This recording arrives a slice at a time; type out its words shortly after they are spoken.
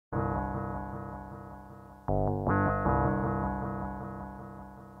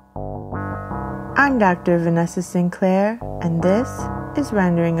I'm Dr. Vanessa Sinclair, and this is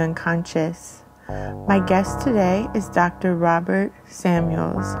Rendering Unconscious. My guest today is Dr. Robert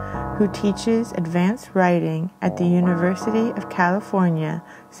Samuels, who teaches advanced writing at the University of California,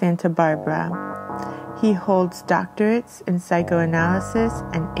 Santa Barbara. He holds doctorates in psychoanalysis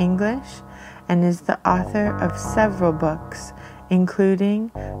and English, and is the author of several books, including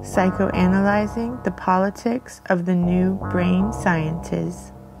Psychoanalyzing the Politics of the New Brain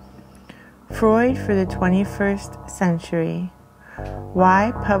Sciences, Freud for the 21st Century,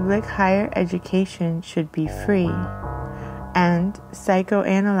 Why Public Higher Education Should Be Free, and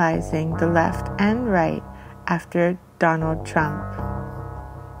Psychoanalyzing the Left and Right After Donald Trump.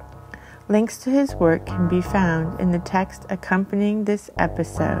 Links to his work can be found in the text accompanying this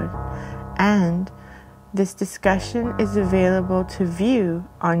episode, and this discussion is available to view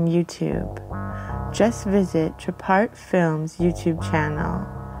on YouTube. Just visit Trapart Film's YouTube channel.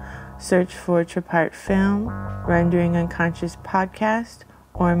 Search for Trapart Film, Rendering Unconscious Podcast,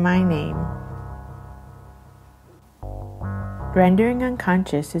 or my name. Rendering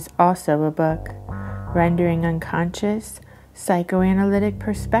Unconscious is also a book. Rendering Unconscious, Psychoanalytic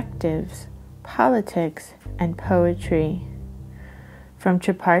Perspectives, Politics, and Poetry. From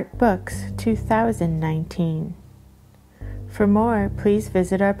Trapart Books, 2019. For more, please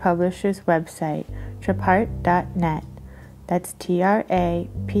visit our publisher's website, trapart.net. That's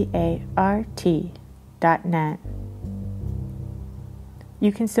TRAPART.net.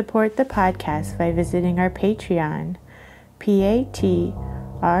 You can support the podcast by visiting our Patreon,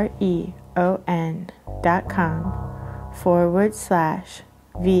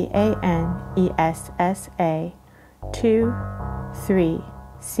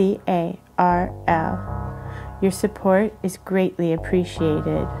 Your support is greatly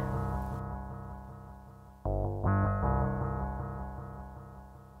appreciated.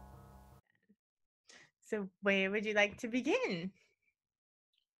 So where would you like to begin?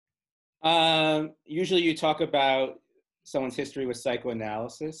 Usually you talk about someone's history with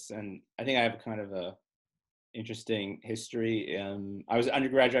psychoanalysis, and I think I have kind of a interesting history. I was an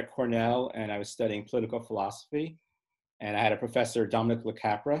undergraduate at Cornell, and I was studying political philosophy, and I had a professor, Dominic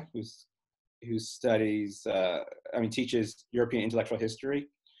LaCapra, who teaches European intellectual history.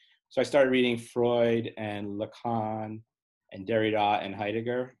 So I started reading Freud and Lacan and Derrida and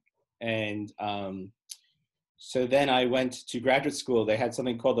Heidegger, and so then I went to graduate school. They had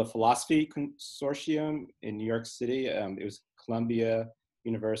something called the Philosophy Consortium in New York City. It was Columbia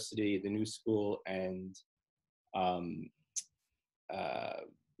University, the New School, and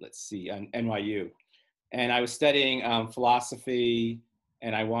NYU. And I was studying philosophy,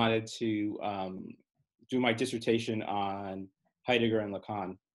 and I wanted to do my dissertation on Heidegger and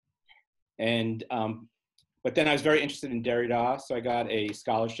Lacan. And but then I was very interested in Derrida, so I got a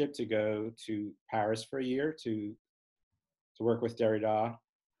scholarship to go to Paris for a year to work with Derrida.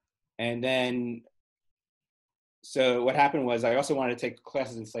 And then, so what happened was I also wanted to take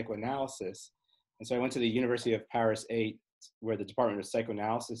classes in psychoanalysis. And so I went to the University of Paris 8, where the Department of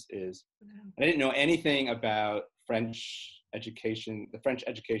Psychoanalysis is. And I didn't know anything about French education, the French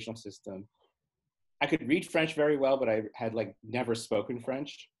educational system. I could read French very well, but I had never spoken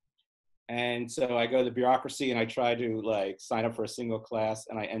French. And so I go to the bureaucracy and I try to sign up for a single class,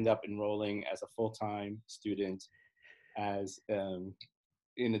 and I end up enrolling as a full-time student as in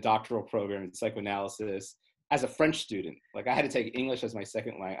the doctoral program in psychoanalysis as a French student. I had to take English as my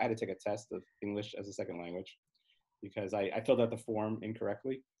second language. I had to take a test of English as a second language because I filled out the form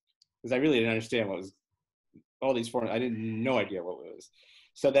incorrectly because I really didn't understand what was all these forms. I had no idea what it was.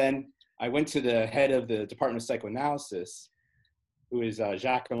 So then I went to the head of the Department of Psychoanalysis, who is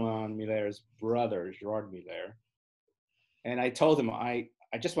Jacques-Alain Miller's brother, Gerard Miller. And I told him, I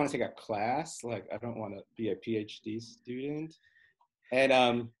just want to take a class. I don't want to be a PhD student.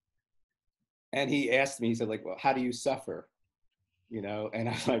 And he asked me, he said, well, how do you suffer? And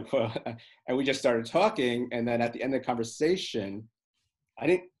I was like, well, and we just started talking. And then at the end of the conversation, I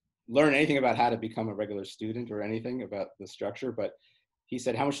didn't learn anything about how to become a regular student or anything about the structure, but he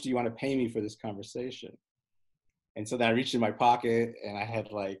said, how much do you want to pay me for this conversation? And so then I reached in my pocket and I had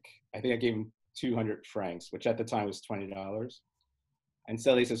I think I gave him 200 francs, which at the time was $20. And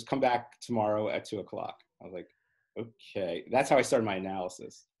so he says, come back tomorrow at 2:00. I was like, okay. That's how I started my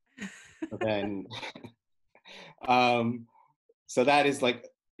analysis. Then, so that is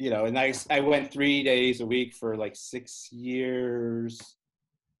and I went 3 days a week for 6 years.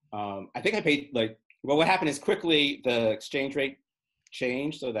 I think I paid what happened is quickly the exchange rate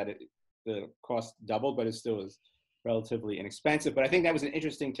changed so that the cost doubled, but it still was relatively inexpensive. But I think that was an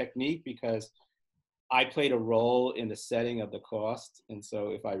interesting technique because I played a role in the setting of the cost. And so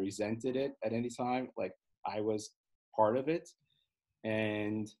if I resented it at any time, like I was part of it.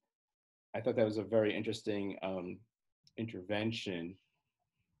 And I thought that was a very interesting intervention.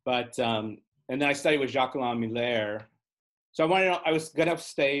 But, and then I studied with Jacques-Alain Miller. So I was gonna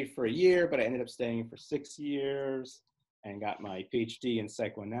stay for a year, but I ended up staying for 6 years and got my PhD in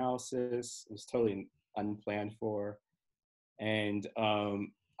psychoanalysis. It was totally unplanned for. And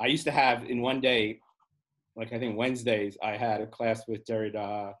I used to have in one day, like I think Wednesdays, I had a class with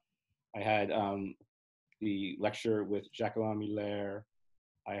Derrida. I had the lecture with Jacques-Alain Miller.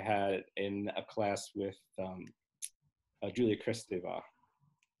 I had in a class with Julia Kristeva.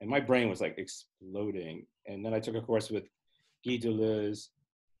 And my brain was like exploding. And then I took a course with Guy Deleuze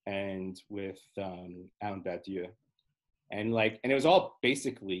and with Alain Badiou. And it was all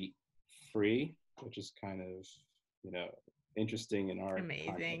basically free, which is kind of, interesting in our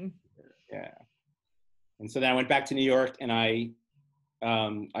amazing. Context. Yeah. And so then I went back to New York and I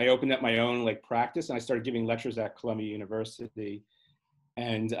opened up my own practice and I started giving lectures at Columbia University.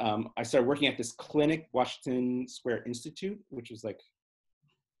 And I started working at this clinic, Washington Square Institute, which was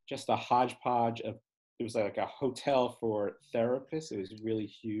just a hodgepodge of, it was like a hotel for therapists. It was really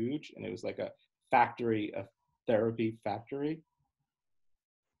huge. And it was like a factory, a therapy factory.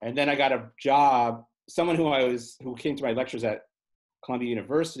 And then I got a job. Someone who came to my lectures at Columbia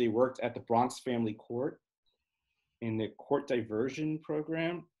University worked at the Bronx Family Court in the court diversion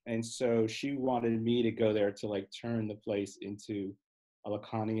program. And so she wanted me to go there to turn the place into a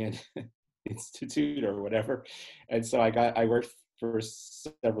Lacanian institute or whatever. And so I worked for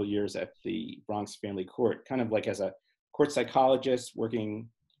several years at the Bronx Family Court, kind of as a court psychologist, working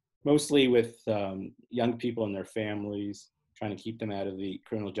mostly with young people and their families, trying to keep them out of the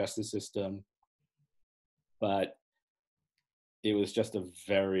criminal justice system. But it was just a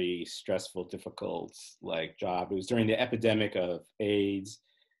very stressful, difficult job. It was during the epidemic of AIDS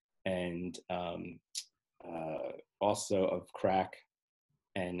and also of crack.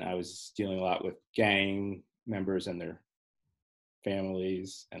 And I was dealing a lot with gang members and their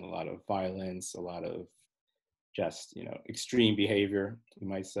families, and a lot of violence, a lot of just, extreme behavior, you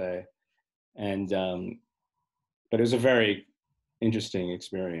might say. And, but it was a very interesting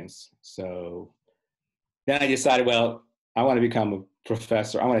experience. So then I decided, well, I want to become a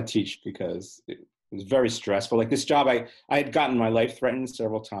professor. I want to teach because it was very stressful. This job, I had gotten my life threatened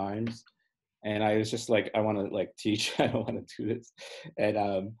several times. And I was just I want to teach. I don't want to do this.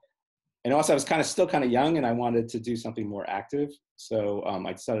 And also I was still kind of young and I wanted to do something more active. So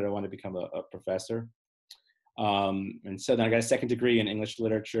I decided I wanted to become a professor. And so then I got a second degree in English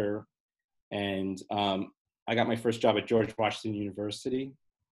literature. And I got my first job at George Washington University.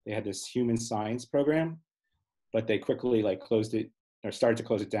 They had this human science program, but they quickly closed it or started to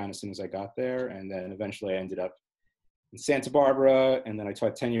close it down as soon as I got there. And then eventually I ended up in Santa Barbara, and then I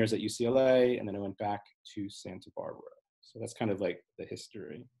taught 10 years at UCLA, and then I went back to Santa Barbara. So that's kind of the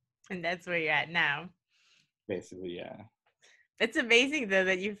history. And that's where you're at now. Basically, yeah. It's amazing, though,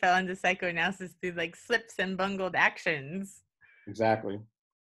 that you fell into psychoanalysis through slips and bungled actions. Exactly.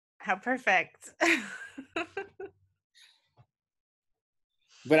 How perfect.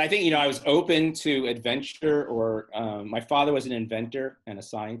 But I think, I was open to adventure, or my father was an inventor and a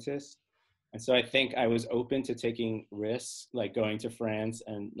scientist. And so I think I was open to taking risks, going to France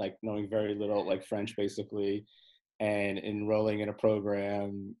and knowing very little French basically, and enrolling in a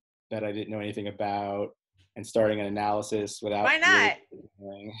program that I didn't know anything about and starting an analysis without. Why not?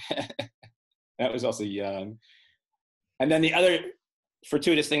 Really that was also young. And then the other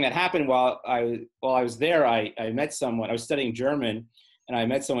fortuitous thing that happened while I was there, I met someone. I was studying German, and I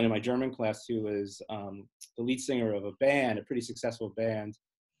met someone in my German class who was the lead singer of a band, a pretty successful band,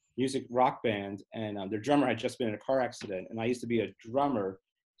 music rock band, and their drummer had just been in a car accident, and I used to be a drummer.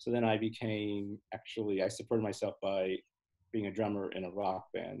 So then I supported myself by being a drummer in a rock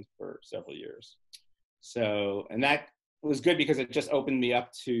band for several years. So, and that was good because it just opened me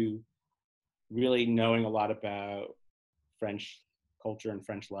up to really knowing a lot about French culture and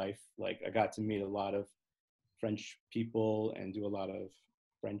French life. I got to meet a lot of French people and do a lot of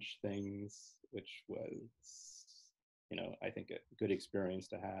French things, which was, I think a good experience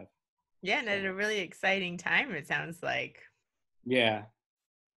to have. Yeah, and at a really exciting time, it sounds like. Yeah.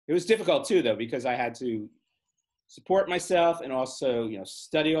 It was difficult too, though, because I had to support myself and also,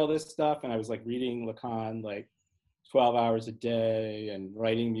 study all this stuff. And I was reading Lacan 12 hours a day and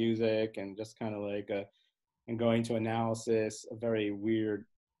writing music and just kind of and going to analysis, a very weird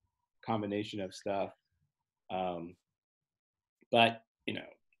combination of stuff. But,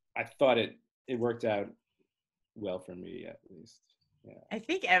 I thought it worked out well for me, at least. Yeah. I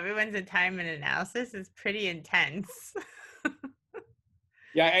think everyone's assignment analysis is pretty intense.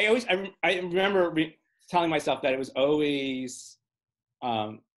 Yeah, I remember telling myself that it was always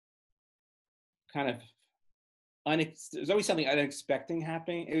kind of there's always something unexpected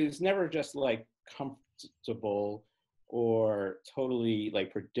happening. It was never just like comfortable or totally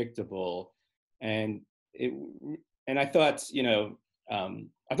like predictable. And it and I thought,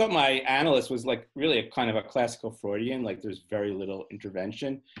 I thought my analyst was like really a kind of a classical Freudian, like there's very little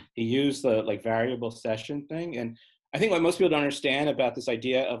intervention. He used the like variable session thing. And I think what most people don't understand about this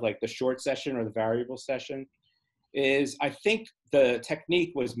idea of like the short session or the variable session is I think the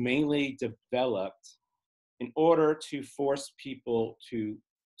technique was mainly developed in order to force people to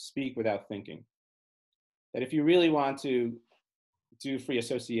speak without thinking. That if you really want to do free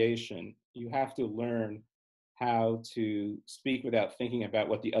association, you have to learn how to speak without thinking about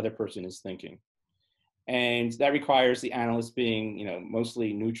what the other person is thinking. And that requires the analyst being,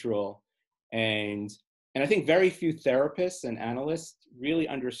 mostly neutral. And and I think very few therapists and analysts really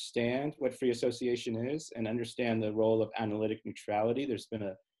understand what free association is and understand the role of analytic neutrality. There's been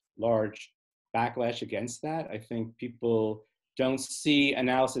a large backlash against that. I think people don't see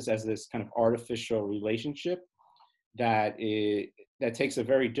analysis as this kind of artificial relationship that takes a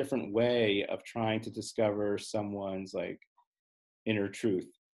very different way of trying to discover someone's like inner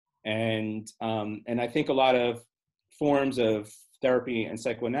truth. And I think a lot of forms of therapy and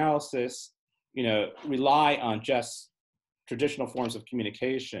psychoanalysis, rely on just traditional forms of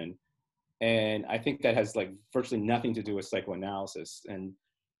communication. And I think that has like virtually nothing to do with psychoanalysis. And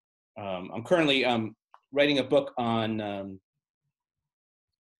I'm currently writing a book on,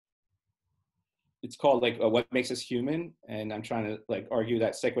 it's called like What Makes Us Human. And I'm trying to like argue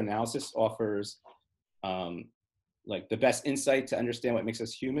that psychoanalysis offers like the best insight to understand what makes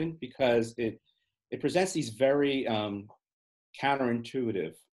us human, because it presents these very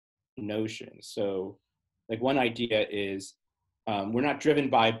counterintuitive notions. So like one idea is we're not driven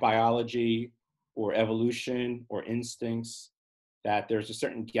by biology or evolution or instincts, that there's a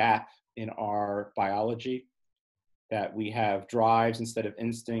certain gap in our biology, that we have drives instead of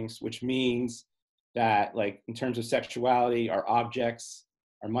instincts, which means that like in terms of sexuality, our objects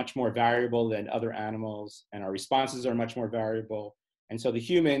are much more variable than other animals, and our responses are much more variable. And so the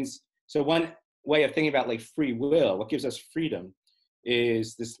humans, so one way of thinking about like free will, what gives us freedom,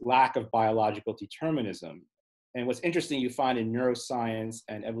 is this lack of biological determinism. And what's interesting, you find in neuroscience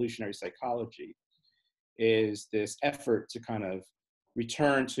and evolutionary psychology, is this effort to kind of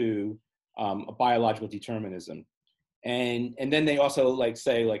return to a biological determinism. And then they also like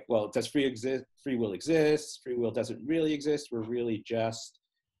say like, well, does free will exist? Free will doesn't really exist. We're really just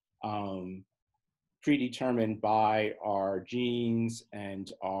predetermined by our genes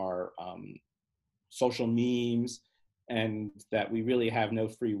and our social memes, and that we really have no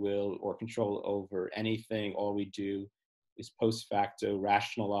free will or control over anything. All we do is post facto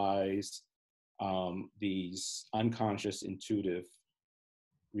rationalize these unconscious intuitive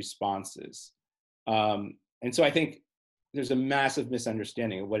responses. And so I think there's a massive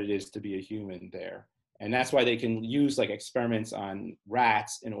misunderstanding of what it is to be a human there. And that's why they can use like experiments on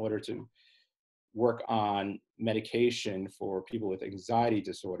rats in order to work on medication for people with anxiety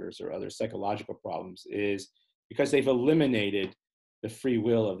disorders or other psychological problems, is because they've eliminated the free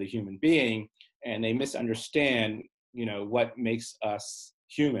will of the human being, and they misunderstand, what makes us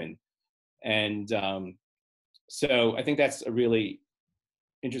human. And so I think that's a really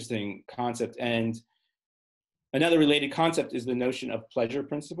interesting concept. And another related concept is the notion of pleasure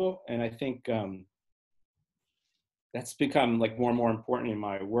principle. And I think that's become like more and more important in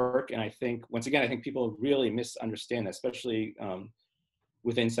my work. And I think, once again, I think people really misunderstand that, especially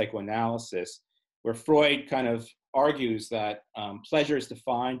within psychoanalysis, where Freud kind of argues that pleasure is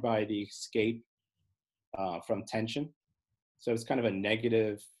defined by the escape from tension. So it's kind of a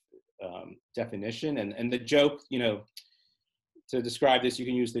negative definition. And the joke, to describe this, you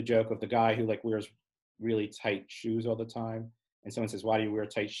can use the joke of the guy who like wears really tight shoes all the time. And someone says, why do you wear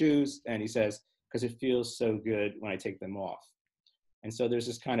tight shoes? And he says, because it feels so good when I take them off. And so there's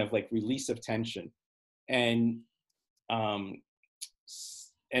this kind of like release of tension. And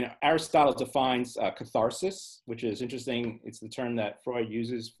Aristotle defines catharsis, which is interesting. It's the term that Freud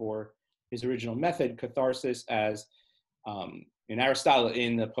uses for his original method, catharsis, as in Aristotle,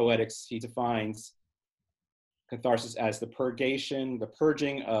 in the Poetics, he defines catharsis as the purgation, the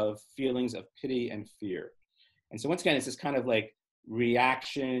purging of feelings of pity and fear. And so once again, it's this kind of like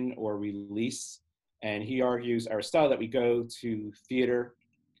reaction or release. And he argues, Aristotle, that we go to theater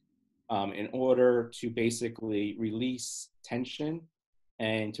in order to basically release tension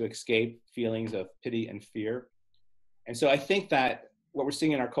and to escape feelings of pity and fear. And so I think that what we're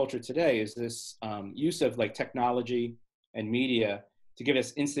seeing in our culture today is this use of like technology and media to give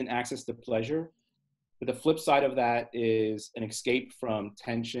us instant access to pleasure. But the flip side of that is an escape from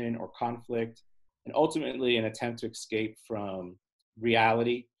tension or conflict, and ultimately an attempt to escape from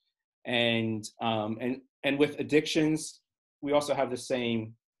reality. And with addictions, we also have the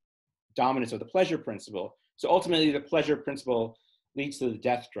same dominance of the pleasure principle. So ultimately, the pleasure principle leads to the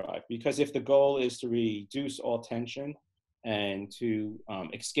death drive, because if the goal is to reduce all tension and to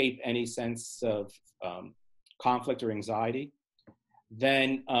escape any sense of conflict or anxiety,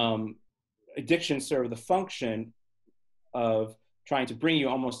 then addictions serve the function of trying to bring you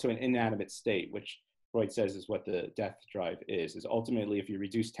almost to an inanimate state, which Freud says is what the death drive is ultimately if you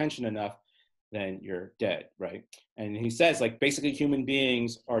reduce tension enough, then you're dead, right? And he says, like, basically human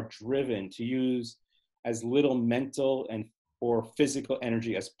beings are driven to use as little mental and or physical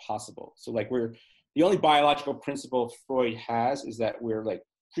energy as possible. So like the only biological principle Freud has is that we're like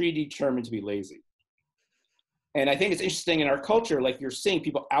predetermined to be lazy. And I think it's interesting in our culture, like you're seeing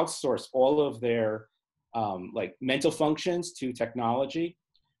people outsource all of their like mental functions to technology,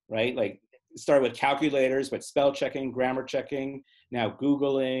 right? Like started with calculators, but spell checking, grammar checking, now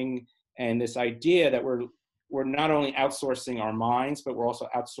Googling, and this idea that we're not only outsourcing our minds, but we're also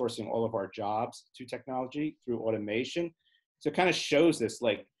outsourcing all of our jobs to technology through automation. So it kind of shows this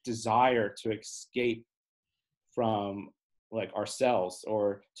like desire to escape from like ourselves,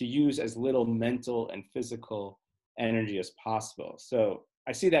 or to use as little mental and physical energy as possible. So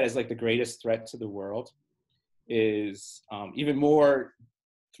I see that as like the greatest threat to the world, is even more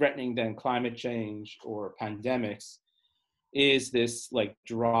threatening than climate change or pandemics, is this like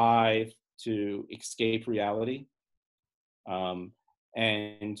drive to escape reality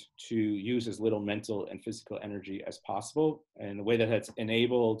and to use as little mental and physical energy as possible. And the way that that's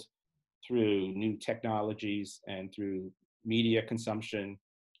enabled through new technologies and through media consumption,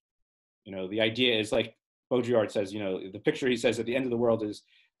 you know, the idea is like Baudrillard says, you know, the picture he says at the end of the world is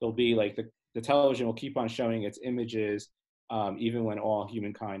there'll be like the television will keep on showing its images even when all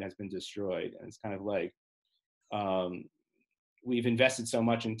humankind has been destroyed. And it's kind of like, we've invested so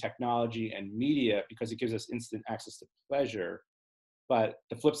much in technology and media because it gives us instant access to pleasure. But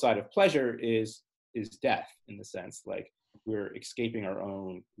the flip side of pleasure is death, in the sense like we're escaping our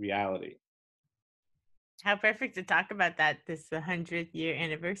own reality. How perfect to talk about that, this 100th-year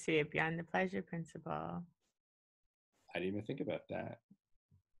anniversary of Beyond the Pleasure Principle. I didn't even think about that.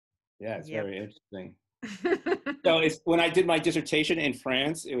 Yeah, it's Yep. very interesting. So it's when I did my dissertation in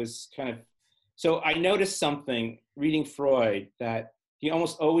France, it was kind of, so I noticed something reading Freud, that he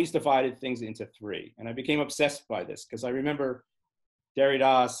almost always divided things into three. And I became obsessed by this because I remember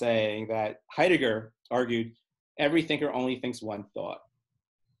Derrida saying that Heidegger argued every thinker only thinks one thought.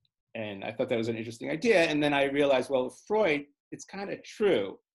 And I thought that was an interesting idea. And then I realized, well, Freud, it's kind of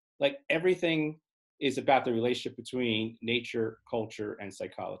true. Like everything is about the relationship between nature, culture, and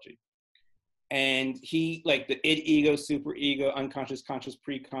psychology. And he, like the id, ego, super ego, unconscious, conscious,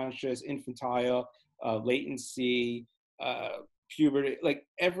 preconscious, infantile, latency, puberty, like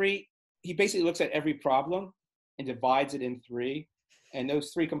he basically looks at every problem and divides it in three. And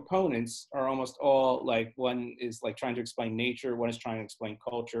those three components are almost all like, one is like trying to explain nature, one is trying to explain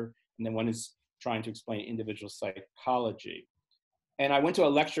culture, and then one is trying to explain individual psychology. And I went to a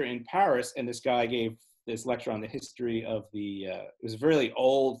lecture in Paris, and this guy gave this lecture on the history of it was a really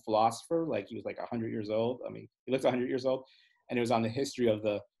old philosopher, like he was like 100 years old. I mean, he looked 100 years old, and it was on the history of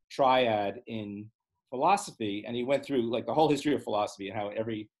the triad in philosophy. And he went through like the whole history of philosophy and how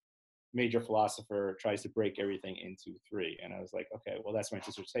every major philosopher tries to break everything into three. And I was like, okay, well, that's my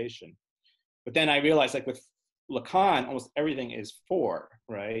dissertation. But then I realized, like with Lacan, almost everything is four,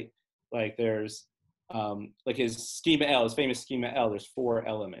 right? Like there's like his schema L, his famous schema L, there's four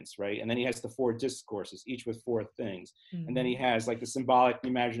elements, right? And then he has the four discourses, each with four things. Mm-hmm. And then he has like the symbolic, the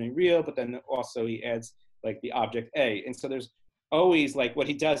imaginary, real, but then also he adds like the object A. And so there's always like, what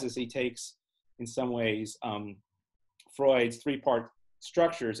he does is he takes, in some ways, Freud's three-part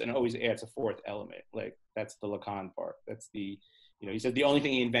structures and always adds a fourth element. Like that's the Lacan part. That's the, you know, he said the only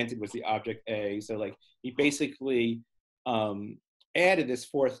thing he invented was the object A. So like he basically added this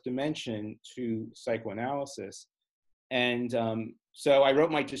fourth dimension to psychoanalysis. And so I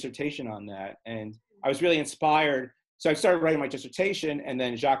wrote my dissertation on that, and I was really inspired. So I started writing my dissertation, and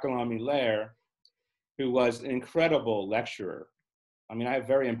then Jacques-Alain Muller, who was an incredible lecturer. I mean, I have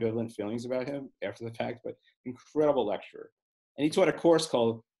very ambivalent feelings about him after the fact, but incredible lecturer. And he taught a course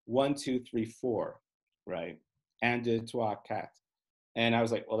called 1, 2, 3, 4, right? Un, deux, trois, quatre. And I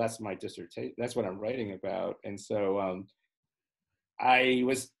was like, well, that's my dissertation. That's what I'm writing about. And so I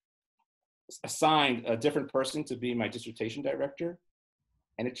was assigned a different person to be my dissertation director.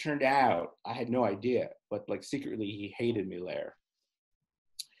 And it turned out, I had no idea, but like secretly he hated Miller.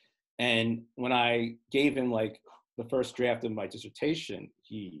 And when I gave him like the first draft of my dissertation,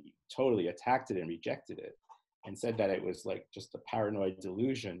 he totally attacked it and rejected it and said that it was like just a paranoid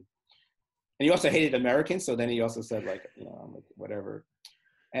delusion. And he also hated Americans. So then he also said like, I'm like, whatever.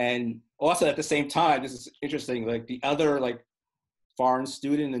 And also at the same time, this is interesting, like the other like foreign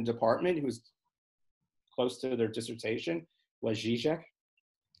student in the department who was close to their dissertation was Zizek.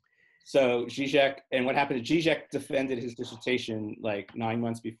 So Zizek, and what happened to Zizek defended his dissertation like 9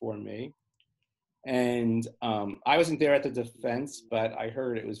 months before me. And I wasn't there at the defense, but I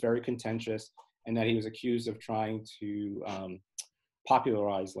heard it was very contentious and that he was accused of trying to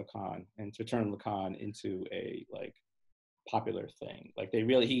popularize Lacan and to turn Lacan into a like popular thing. Like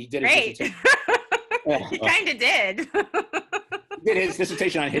he did his dissertation. He kind of did. He did his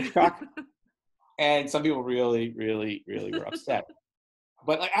dissertation on Hitchcock. And some people really, really, really were upset.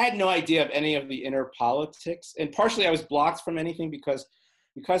 But like, I had no idea of any of the inner politics. And partially I was blocked from anything because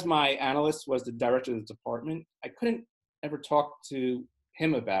my analyst was the director of the department. I couldn't ever talk to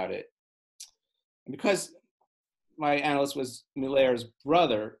him about it. And because my analyst was Miller's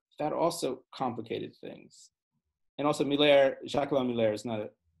brother, that also complicated things. And also Jacques-Alain Miller is not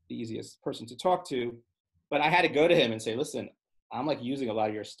the easiest person to talk to. But I had to go to him and say, listen, I'm like using a lot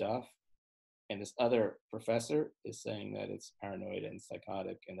of your stuff. And this other professor is saying that it's paranoid and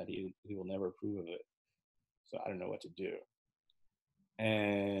psychotic and that he will never approve of it. So I don't know what to do.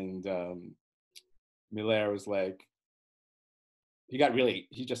 And Miller was like,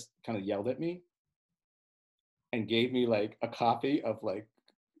 he just kind of yelled at me and gave me like a copy of like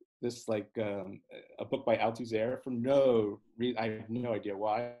this like a book by Althusser for no reason. I have no idea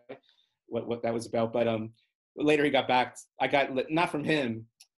why, what that was about. But later he got back. I got, not from him,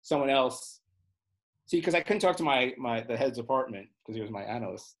 someone else. See, because I couldn't talk to the head department because he was my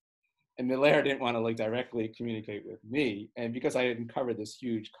analyst, and Miller didn't want to like directly communicate with me, and because I had uncovered this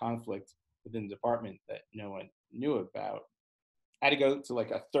huge conflict within the department that no one knew about, I had to go to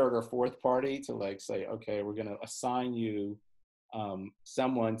like a third or fourth party to like say, okay, we're going to assign you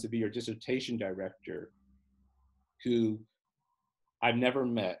someone to be your dissertation director who I've never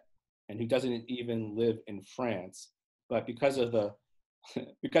met and who doesn't even live in France, but because of the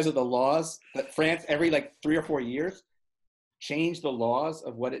laws that France every like 3 or 4 years changed the laws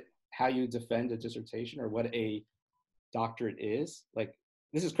of how you defend a dissertation or what a doctorate is. Like,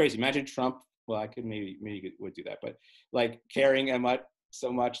 this is crazy. Imagine Trump. Well, I could maybe would do that, but like caring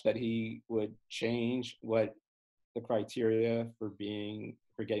so much that he would change what the criteria for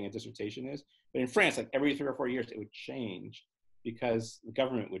getting a dissertation is. But in France, like every 3 or 4 years, it would change because the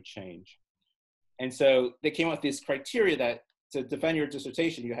government would change. And so they came up with this criteria that to defend your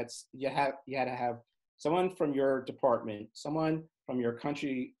dissertation, you had to have someone from your department, someone from your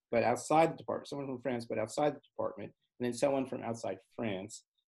country but outside the department, someone from France but outside the department, and then someone from outside France,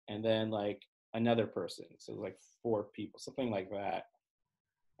 and then like another person. So like 4 people, something like that.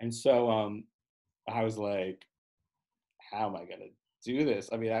 And so I was like, how am I gonna do this?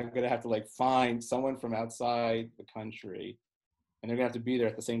 I mean, I'm gonna have to like find someone from outside the country, and they're gonna have to be there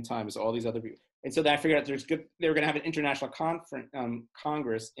at the same time as all these other people. And so then I figured out they were going to have an international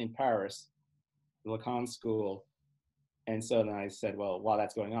congress in Paris, the Lacan School. And so then I said, well, while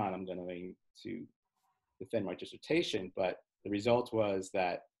that's going on, I'm going to defend my dissertation. But the result was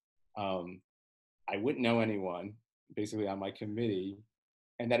that I wouldn't know anyone basically on my committee,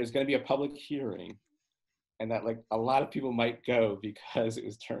 and that it was going to be a public hearing, and that like a lot of people might go because it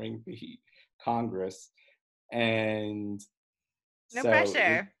was during the Congress. And no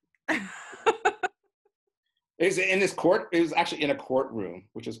pressure. It was in this court. It was actually in a courtroom,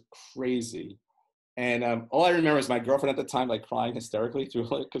 which is crazy. And all I remember is my girlfriend at the time, like crying hysterically through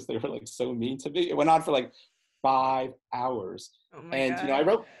it because they were like so mean to me. It went on for like 5 hours. Oh my and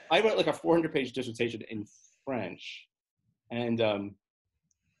God. I wrote like a 400-page dissertation in French, and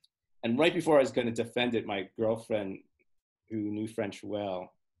right before I was going to defend it, my girlfriend, who knew French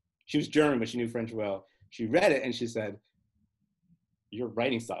well, she was German but she knew French well. She read it and she said, "Your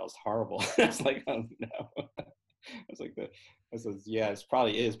writing style is horrible." I was like, "Oh no." I said, "Yeah, it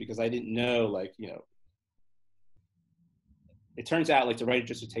probably is," because I didn't know, like, it turns out like to write a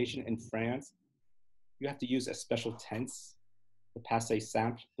dissertation in France, you have to use a special tense, the passé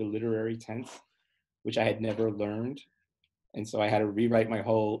simple, the literary tense, which I had never learned. And so I had to rewrite my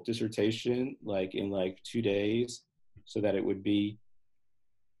whole dissertation like in like 2 days so that it would be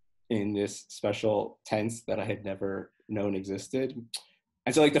in this special tense that I had never known existed.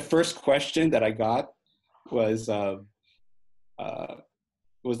 And so like the first question that I got was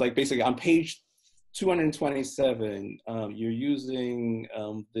like basically on page 227, you're using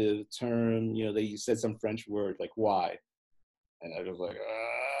the term, they said some French word, like why? And I was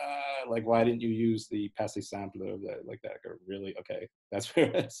like, why didn't you use the passé simple of that, like that? Really? Okay, that's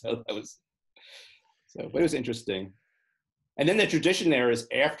where, so that was, so, but it was interesting. And then the tradition there is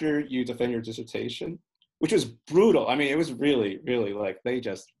after you defend your dissertation, which was brutal. I mean, it was really, really like, they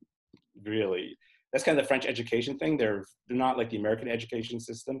just really, that's kind of the French education thing. They're not like the American education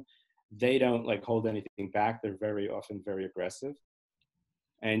system. They don't like hold anything back. They're very often very aggressive.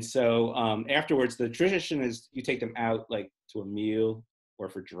 And so afterwards, the tradition is you take them out like to a meal or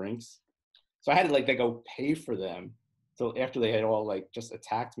for drinks. So I had to like, they go pay for them. So after they had all like just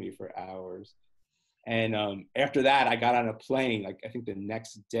attacked me for hours. And after that, I got on a plane, like I think the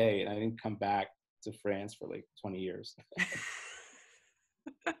next day, and I didn't come back to France for like 20 years.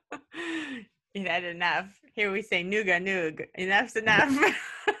 You had enough. Here we say nooga noog. Enough's enough.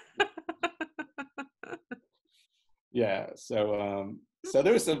 Yeah. So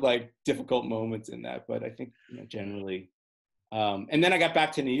there was some like difficult moments in that, but I think generally. And then I got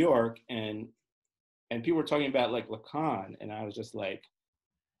back to New York, and people were talking about like Lacan, and I was just like,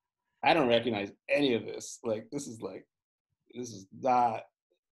 I don't recognize any of this. Like this is not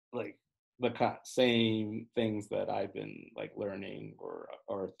like the same things that I've been like learning or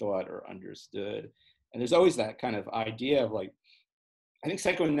thought or understood. And there's always that kind of idea of like, I think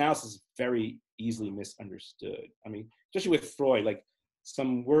psychoanalysis is very easily misunderstood. I mean, especially with Freud, like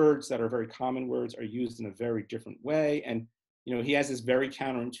some words that are very common words are used in a very different way. And, he has this very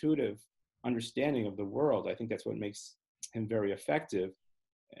counterintuitive understanding of the world. I think that's what makes him very effective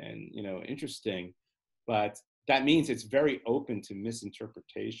and, interesting. But that means it's very open to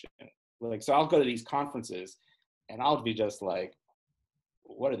misinterpretation. Like, so I'll go to these conferences and I'll be just like,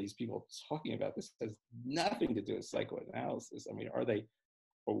 what are these people talking about? This has nothing to do with psychoanalysis. I mean, are they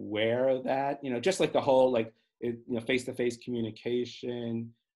aware of that? Just like the whole, like, face-to-face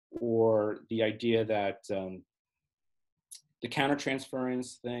communication, or the idea that the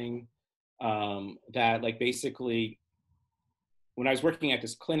countertransference thing, that like basically when I was working at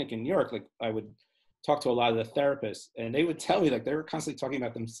this clinic in New York, like I would talk to a lot of the therapists and they would tell me like they were constantly talking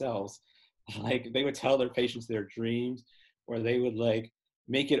about themselves. Like they would tell their patients their dreams, or they would like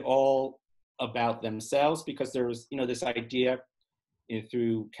make it all about themselves, because there was, this idea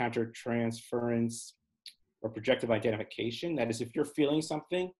through countertransference or projective identification, that is, if you're feeling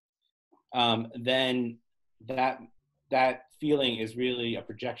something, then that feeling is really a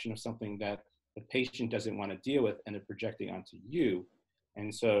projection of something that the patient doesn't want to deal with, and they're projecting onto you.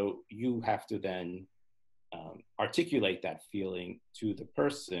 And so you have to then articulate that feeling to the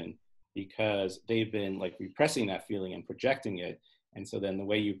person, because they've been like repressing that feeling and projecting it. And so then the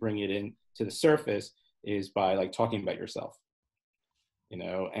way you bring it in to the surface is by like talking about yourself,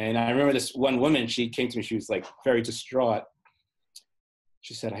 And I remember this one woman, she came to me, she was like very distraught.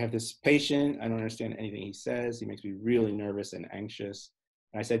 She said, I have this patient, I don't understand anything he says. He makes me really nervous and anxious.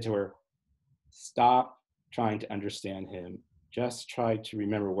 And I said to her, stop trying to understand him. Just try to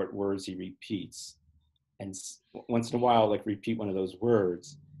remember what words he repeats. And once in a while, like repeat one of those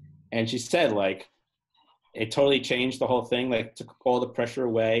words. And she said, like, it totally changed the whole thing, like took all the pressure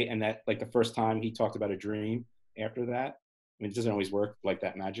away. And that, like the first time he talked about a dream after that, I mean, it doesn't always work like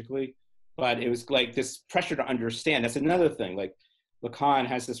that magically, but it was like this pressure to understand. That's another thing. Like Lacan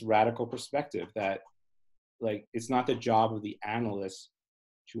has this radical perspective that like, it's not the job of the analyst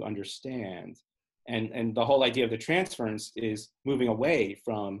to understand. And the whole idea of the transference is moving away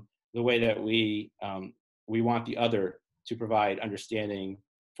from the way that we want the other to provide understanding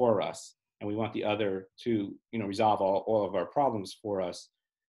for us, and we want the other to resolve all of our problems for us.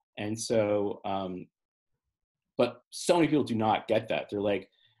 And so but so many people do not get that. They're like,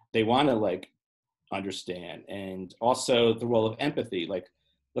 they want to like understand. And also the role of empathy. Like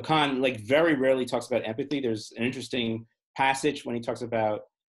Lacan like very rarely talks about empathy. There's an interesting passage when he talks about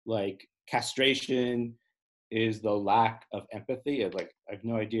like castration is the lack of empathy. Like, I have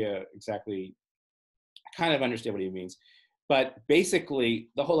no idea exactly, I kind of understand what he means. But basically,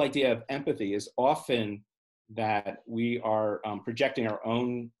 the whole idea of empathy is often that we are projecting our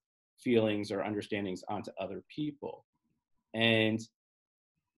own feelings or understandings onto other people. And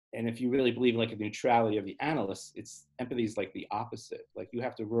if you really believe in like a neutrality of the analyst, empathy is like the opposite. Like you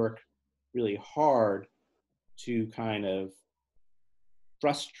have to work really hard to kind of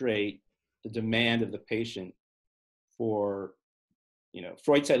frustrate the demand of the patient for,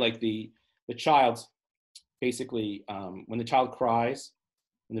 Freud said like the child, basically, when the child cries,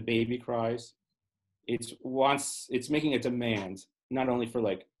 when the baby cries, it's making a demand, not only for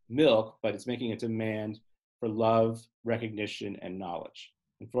like milk, but it's making a demand for love, recognition, and knowledge.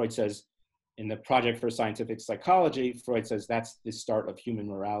 And Freud says in the Project for Scientific Psychology, Freud says that's the start of human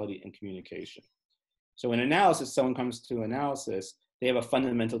morality and communication. So in analysis, someone comes to analysis, they have a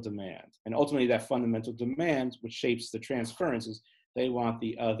fundamental demand. And ultimately that fundamental demand, which shapes the transference, is they want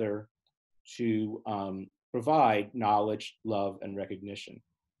the other to provide knowledge, love, and recognition.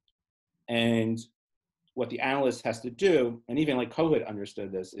 And what the analyst has to do, and even like Cohen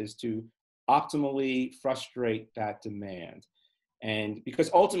understood this, is to optimally frustrate that demand. And because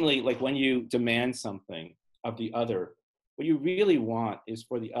ultimately, like when you demand something of the other, what you really want is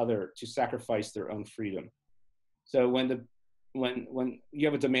for the other to sacrifice their own freedom. So when you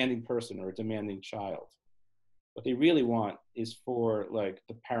have a demanding person or a demanding child, what they really want is for like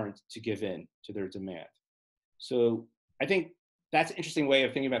the parent to give in to their demand. So I think that's an interesting way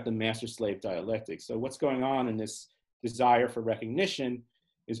of thinking about the master-slave dialectic. So what's going on in this desire for recognition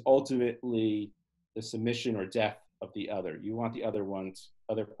is ultimately the submission or death of the other. You want the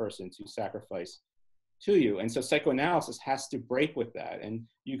other person to sacrifice to you. And so psychoanalysis has to break with that. And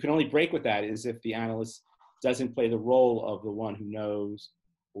you can only break with that is if the analyst doesn't play the role of the one who knows,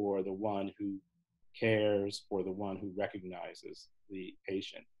 or the one who cares, or the one who recognizes the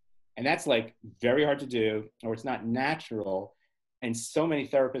patient. And that's like very hard to do, or it's not natural. And so many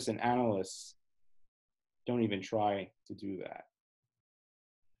therapists and analysts don't even try to do that.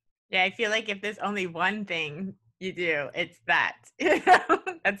 Yeah, I feel like if there's only one thing you do, it's that.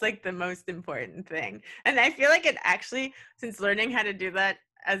 That's like the most important thing. And I feel like it actually, since learning how to do that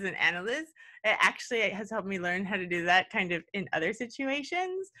as an analyst, it actually has helped me learn how to do that kind of in other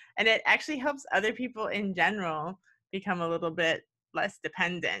situations. And it actually helps other people in general become a little bit less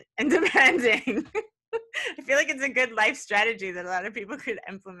dependent and demanding. I feel like it's a good life strategy that a lot of people could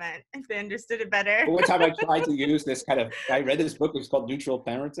implement if they understood it better. But one time I tried to use this I read this book, it was called Neutral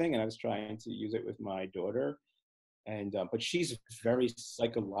Parenting, and I was trying to use it with my daughter. And, but she's very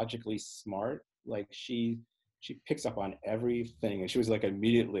psychologically smart. Like she picks up on everything. And she was like,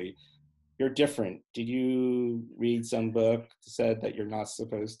 immediately, you're different. Did you read some book that said that you're not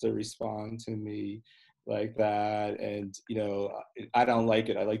supposed to respond to me like that? And, I don't like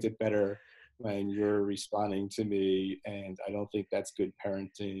it. I liked it better when you're responding to me, and I don't think that's good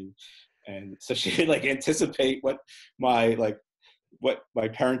parenting. And so she could like anticipate what my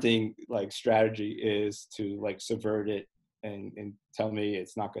parenting like strategy is to like subvert it and tell me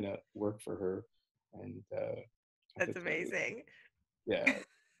it's not going to work for her. And that's amazing. Yeah,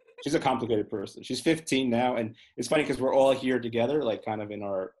 she's a complicated person. She's 15 now, and it's funny because we're all here together, like kind of in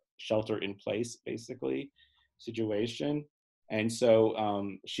our shelter in place basically situation. And so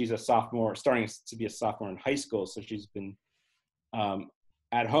she's a sophomore, starting to be a sophomore in high school. So she's been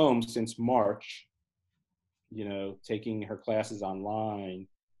at home since March, taking her classes online.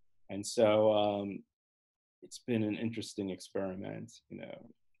 And so it's been an interesting experiment,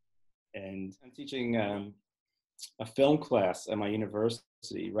 And I'm teaching a film class at my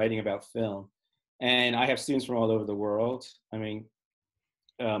university, writing about film. And I have students from all over the world. I mean,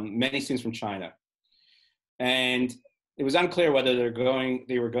 many students from China. And it was unclear whether they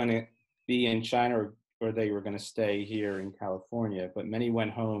were going to be in China or they were going to stay here in California. But many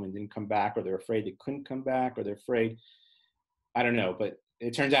went home and didn't come back, or they're afraid they couldn't come back, or they're afraid, I don't know. But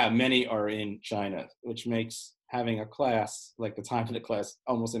it turns out many are in China, which makes having a class, like the time of the class,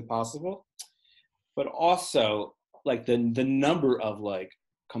 almost impossible. But also, like the number of like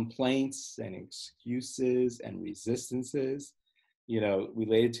complaints and excuses and resistances,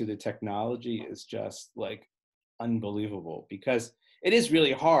 related to the technology is just like unbelievable, because it is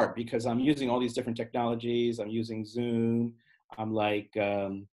really hard, because I'm using all these different technologies. I'm using Zoom. I'm like,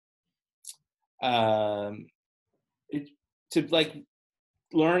 to like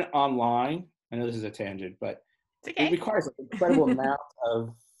learn online. I know this is a tangent, but okay. It requires an incredible amount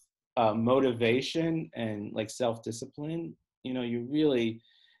of motivation and like self-discipline. You really,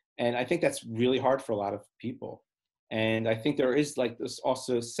 and I think that's really hard for a lot of people. And I think there is like this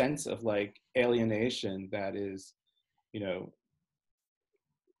also sense of like alienation that is,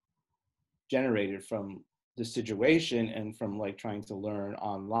 generated from the situation and from like trying to learn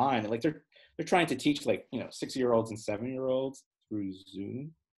online. Like they're trying to teach like, 6-year-olds and 7-year-olds through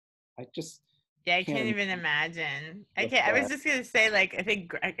Zoom. I can't even imagine. I was just gonna say, like, I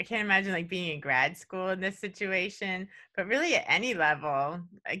think I can't imagine like being in grad school in this situation, but really at any level,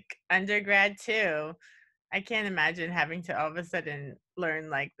 like undergrad too. I can't imagine having to all of a sudden learn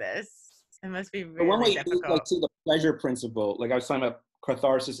like this. It must be really difficult. Like see the pleasure principle, like I was talking about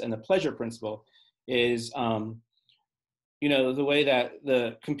catharsis and the pleasure principle, is the way that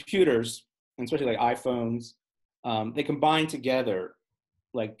the computers, and especially like iPhones, they combine together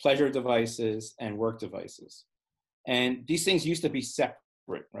like pleasure devices and work devices. And these things used to be separate.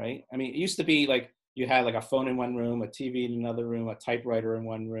 separate, right? I mean, it used to be like you had like a phone in one room, a TV in another room, a typewriter in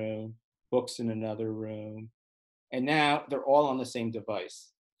one room, books in another room. And now they're all on the same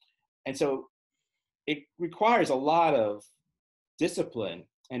device. And so it requires a lot of discipline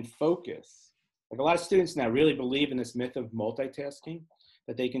and focus. Like a lot of students now really believe in this myth of multitasking,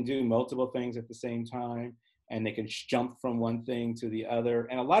 that they can do multiple things at the same time and they can jump from one thing to the other.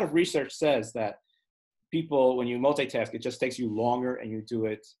 And a lot of research says that people, when you multitask, it just takes you longer and you do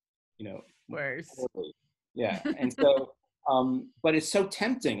it, you know, worse. poorly. Yeah. And so, but it's so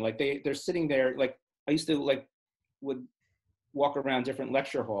tempting. Like they're sitting there, like I used to like would walk around different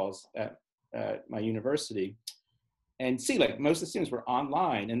lecture halls at my university and see like most of the students were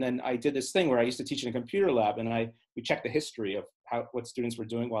online. And then I did this thing where I used to teach in a computer lab and we checked the history of what students were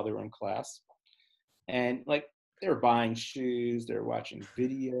doing while they were in class. And like they were buying shoes, they were watching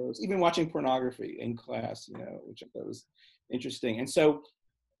videos, even watching pornography in class, you know, which I thought was interesting. And so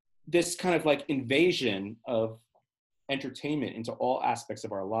this kind of like invasion of entertainment into all aspects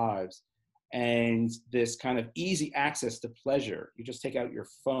of our lives and this kind of easy access to pleasure. You just take out your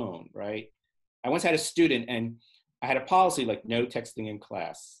phone, right? I once had a student and I had a policy like no texting in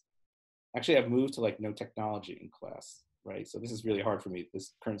class. Actually, I've moved to like no technology in class, right? So this is really hard for me,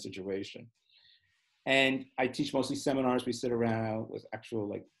 this current situation. And I teach mostly seminars. We sit around with actual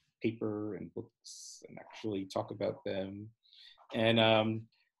like paper and books and actually talk about them. And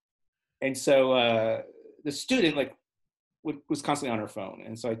so the student like was constantly on her phone.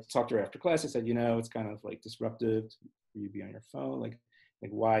 And so I talked to her after class. I said, you know, it's kind of like disruptive for you to be on your phone. Like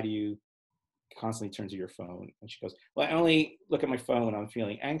why do you constantly turn to your phone? And she goes, well, I only look at my phone when I'm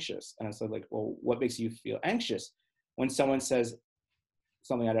feeling anxious. And I said, like, well, what makes you feel anxious? When someone says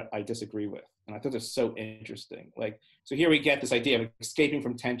something I disagree with. And I thought this was so interesting. Like, so here we get this idea of escaping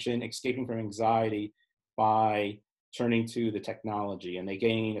from tension, escaping from anxiety by turning to the technology, and they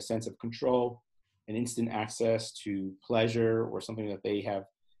gain a sense of control and instant access to pleasure or something that they have,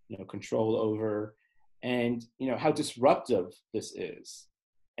 you know, control over, and you know how disruptive this is.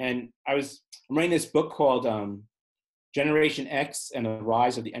 And I'm writing this book called Generation X and the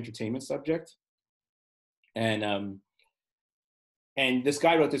Rise of the Entertainment Subject, and this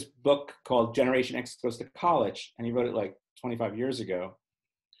guy wrote this book called Generation X Goes to College, and he wrote it like 25 years ago.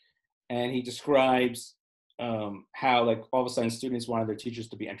 And he describes how like all of a sudden students wanted their teachers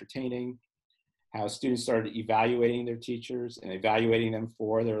to be entertaining, how students started evaluating their teachers and evaluating them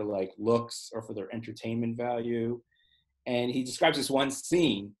for their like looks or for their entertainment value. And he describes this one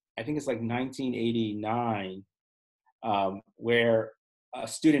scene, I think it's like 1989, where a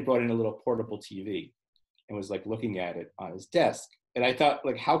student brought in a little portable TV and was like looking at it on his desk. And I thought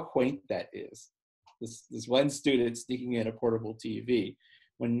like how quaint that is. This one student sneaking in a portable TV,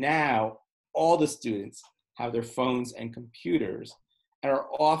 when now all the students have their phones and computers and are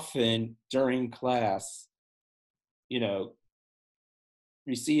often during class, you know,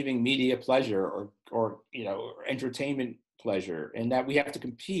 receiving media pleasure or you know, or entertainment pleasure, and that we have to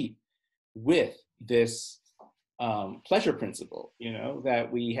compete with this pleasure principle, you know,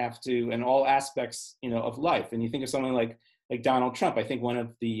 that we have to in all aspects, you know, of life. And you think of someone like Donald Trump. I think one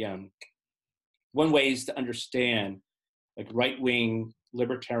of the one ways to understand like right-wing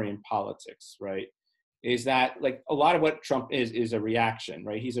libertarian politics, right, is that like a lot of what Trump is a reaction,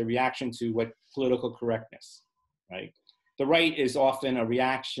 right? He's a reaction to what political correctness, right? The right is often a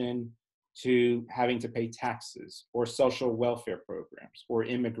reaction to having to pay taxes or social welfare programs or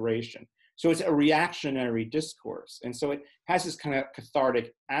immigration. So it's a reactionary discourse. And so it has this kind of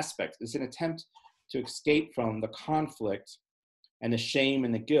cathartic aspect. It's an attempt to escape from the conflict and the shame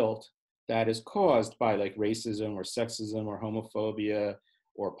and the guilt that is caused by like racism or sexism or homophobia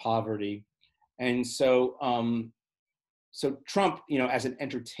or poverty. And so, so Trump, you know, as an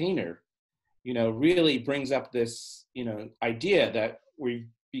entertainer, you know, really brings up this, you know, idea that we've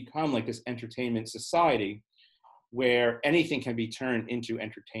become like this entertainment society where anything can be turned into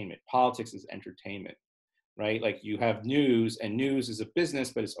entertainment. Politics is entertainment, right? Like you have news, and news is a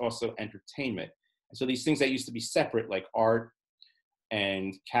business, but it's also entertainment. And so these things that used to be separate, like art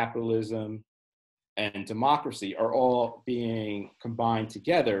and capitalism and democracy, are all being combined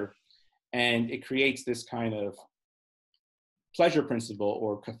together. And it creates this kind of pleasure principle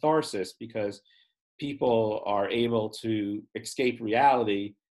or catharsis, because people are able to escape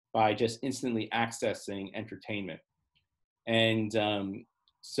reality by just instantly accessing entertainment. And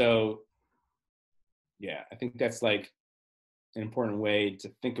so, yeah, I think that's like an important way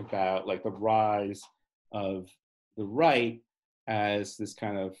to think about like the rise of the right as this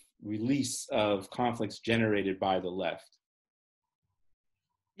kind of release of conflicts generated by the left.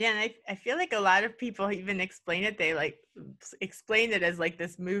 Yeah, and I feel like a lot of people even explain it. They like explain it as like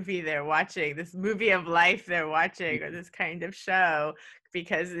this movie they're watching, this movie of life they're watching, or this kind of show,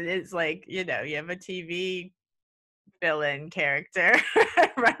 because it is like, you know, you have a TV villain character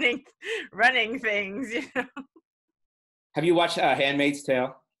running running things, you know. Have you watched Handmaid's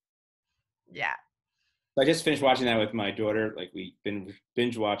Tale? Yeah. I just finished watching that with my daughter. Like we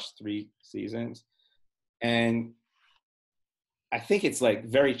binge watched 3 seasons, and I think it's like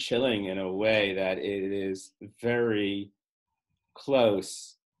very chilling in a way that it is very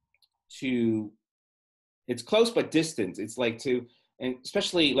close to. It's close but distant. It's like to, and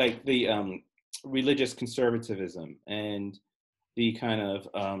especially like the religious conservatism and the kind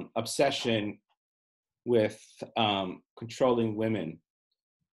of obsession with controlling women,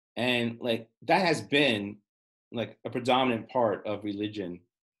 and like that has been like a predominant part of religion,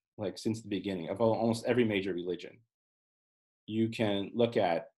 like since the beginning of almost every major religion you can look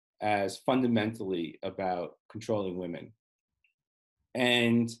at as fundamentally about controlling women.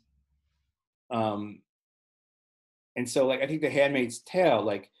 And um and so like I think the Handmaid's Tale,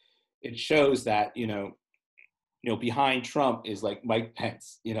 like it shows that, behind Trump is like Mike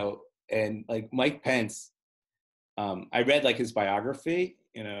Pence, and like Mike Pence, I read like his biography,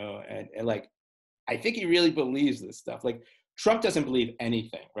 and like I think he really believes this stuff. Like Trump doesn't believe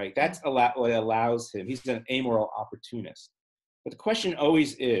anything, right? That's a lot what allows him. He's an amoral opportunist. But the question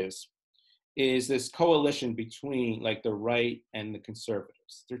always is this coalition between like the right and the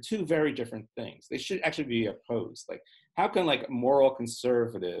conservatives. They're two very different things. They should actually be opposed. Like how can like moral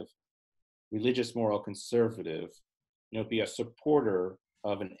conservative, religious moral conservative, be a supporter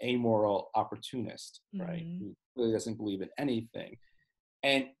of an amoral opportunist, right? Mm-hmm. Who really doesn't believe in anything.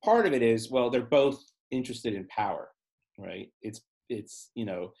 And part of it is, well, they're both interested in power, right? It's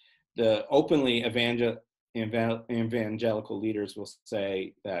the openly evangelical leaders will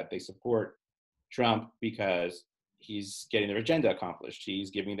say that they support Trump because he's getting their agenda accomplished.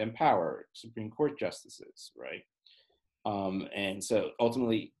 He's giving them power, Supreme Court justices, right? And so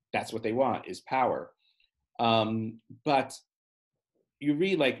ultimately, that's what they want is power. But you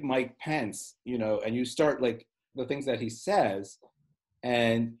read like Mike Pence, and you start like the things that he says,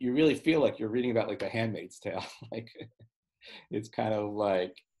 and you really feel like you're reading about like The Handmaid's Tale. Like it's kind of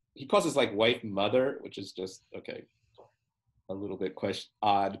like he calls his like wife mother, which is just okay, a little bit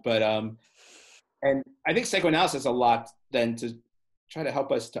odd. But and I think psychoanalysis a lot then to try to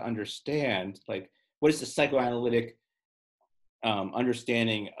help us to understand like what is the psychoanalytic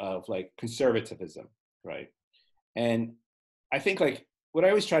understanding of like conservatism, right? And I think like what I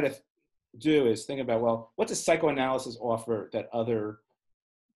always try to do is think about, well, what does psychoanalysis offer that other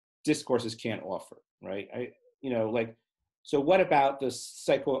discourses can't offer, right? Like, so what about the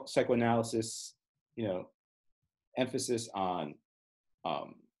psychoanalysis, emphasis on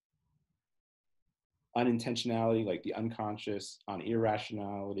um, unintentionality, like the unconscious, on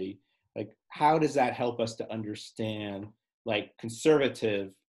irrationality? Like, how does that help us to understand like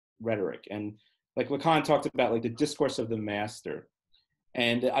conservative rhetoric? And like Lacan talked about like the discourse of the master.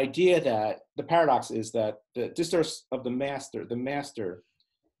 And the idea that the paradox is that the discourse of the master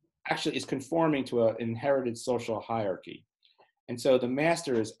actually is conforming to an inherited social hierarchy. And so the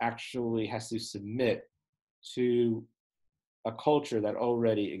master is actually has to submit to a culture that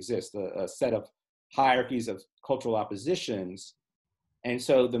already exists, a set of hierarchies of cultural oppositions. And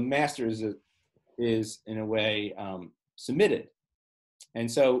so the master is in a way submitted.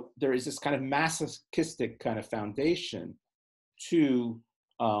 And so there is this kind of masochistic kind of foundation to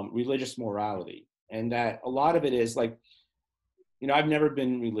religious morality. And that a lot of it is like, I've never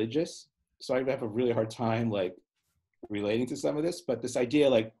been religious, so I have a really hard time like relating to some of this, but this idea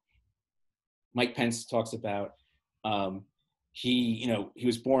like Mike Pence talks about, he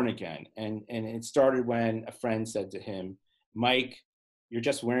was born again. And it started when a friend said to him, Mike, you're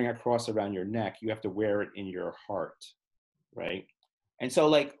just wearing a cross around your neck. You have to wear it in your heart, right? And so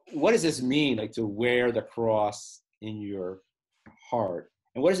like, what does this mean? Like to wear the cross in your heart?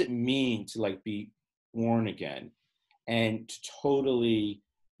 And what does it mean to like be born again and to totally,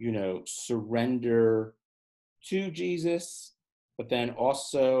 surrender to Jesus, but then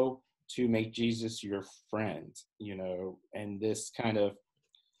also to make Jesus your friend, and this kind of,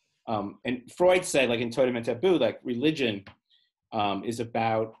 and Freud said like in Totem and Taboo, like religion is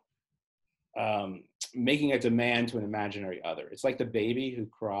about making a demand to an imaginary other. It's like the baby who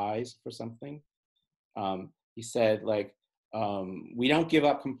cries for something. He said like, we don't give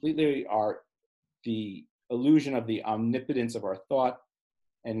up completely the illusion of the omnipotence of our thought,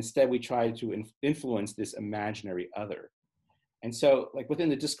 and instead we try to influence this imaginary other. And so like within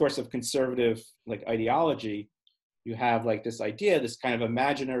the discourse of conservative like ideology, you have like this idea, this kind of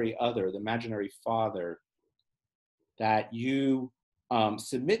imaginary other, the imaginary father that you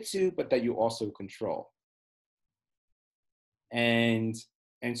submit to, but that you also control. And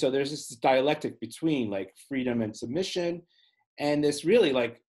so there's this dialectic between like freedom and submission, and this really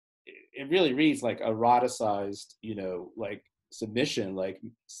like it really reads like eroticized, like submission, like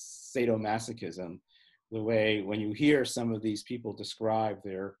sadomasochism, the way when you hear some of these people describe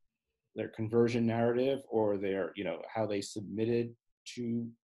their conversion narrative, or their, how they submitted to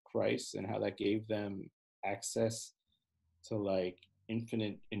Christ and how that gave them access to like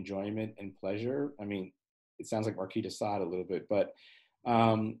infinite enjoyment and pleasure. I mean, it sounds like Marquis de Sade a little bit, but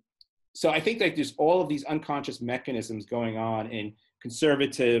so I think like there's all of these unconscious mechanisms going on in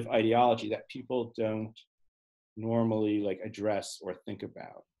conservative ideology that people don't normally like address or think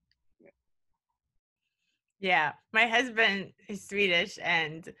about. Yeah, my husband is Swedish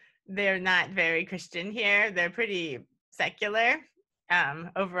and they're not very Christian here. They're pretty secular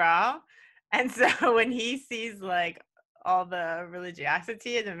overall. And so when he sees like all the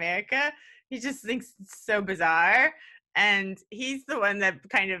religiosity in America, he just thinks it's so bizarre. And he's the one that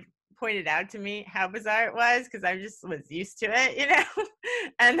kind of pointed out to me how bizarre it was, because I just was used to it.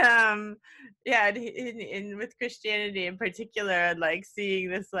 And yeah, in with Christianity in particular, like seeing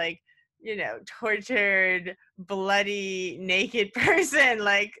this like tortured, bloody, naked person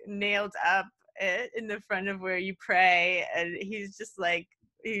like nailed up in the front of where you pray, and he's just like,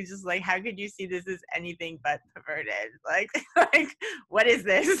 how could you see this as anything but perverted? Like, like what is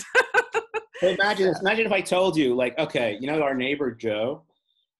this? Well, imagine if I told you, like, okay, our neighbor Joe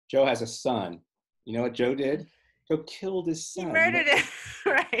has a son. You know what Joe did? Joe killed his son. He murdered him,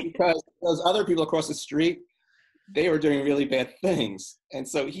 right? Because those other people across the street, they were doing really bad things. And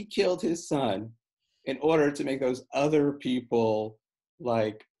so he killed his son in order to make those other people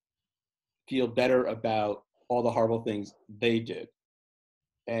like feel better about all the horrible things they did.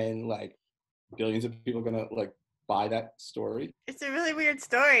 And like billions of people are gonna like buy that story. It's a really weird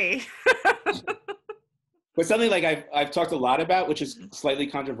story. But something like I've talked a lot about, which is slightly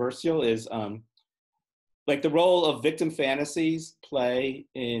controversial, is like the role of victim fantasies play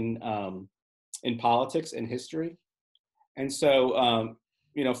in politics and history. And so,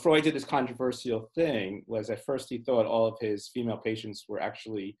 Freud did this controversial thing, was at first he thought all of his female patients were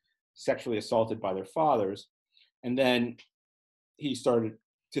actually sexually assaulted by their fathers. And then he started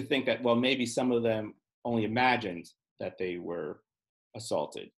to think that, well, maybe some of them only imagined that they were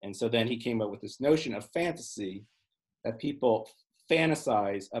assaulted. And so then he came up with this notion of fantasy, that people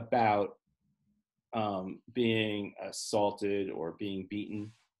fantasize about being assaulted or being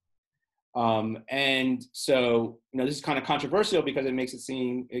beaten. And so, this is kind of controversial because it makes it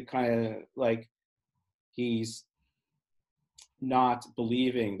seem kind of like he's not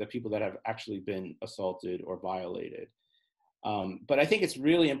believing the people that have actually been assaulted or violated. But I think it's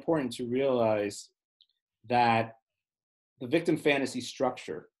really important to realize that the victim fantasy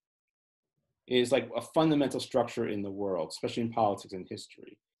structure is like a fundamental structure in the world, especially in politics and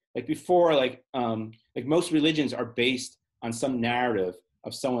history. Like before, like most religions are based on some narrative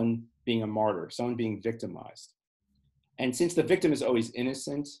of someone being a martyr, someone being victimized. And since the victim is always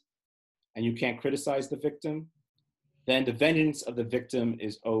innocent and you can't criticize the victim, then the vengeance of the victim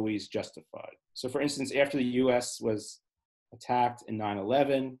is always justified. So for instance, after the US was attacked in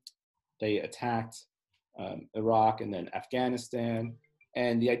 9/11, they attacked Iraq and then Afghanistan.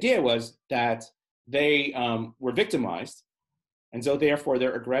 And the idea was that they were victimized, and so therefore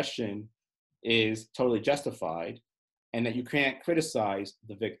their aggression is totally justified, and that you can't criticize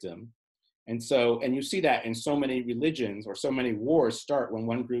the victim. And so, and you see that in so many religions, or so many wars start when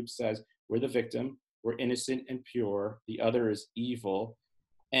one group says, we're the victim, we're innocent and pure, the other is evil,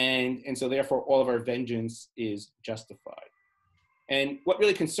 and so therefore all of our vengeance is justified. And what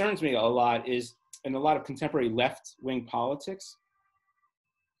really concerns me a lot is in a lot of contemporary left-wing politics,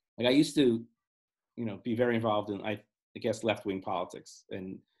 like I used to, be very involved in, I guess, left-wing politics,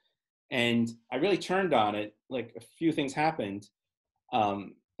 and I really turned on it. Like a few things happened,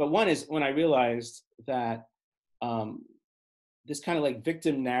 but one is when I realized that this kind of like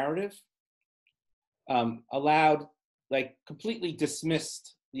victim narrative allowed, like, completely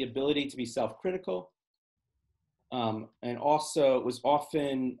dismissed the ability to be self-critical, and also was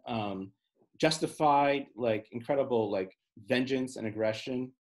often justified like incredible like vengeance and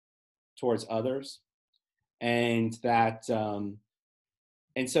aggression towards others. And that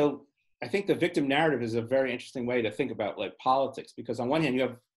and so I think the victim narrative is a very interesting way to think about like politics, because on one hand you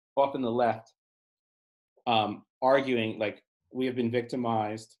have often the left arguing like we have been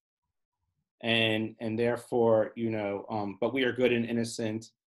victimized, and therefore but we are good and innocent,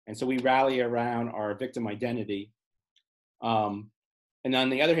 and so we rally around our victim identity. And on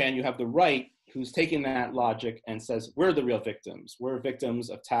the other hand, you have the right who's taking that logic and says, we're the real victims. We're victims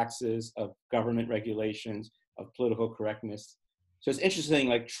of taxes, of government regulations, of political correctness. So it's interesting,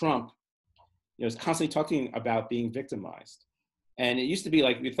 like Trump, is constantly talking about being victimized. And it used to be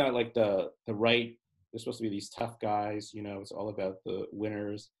like, we thought like the right, they're supposed to be these tough guys, it's all about the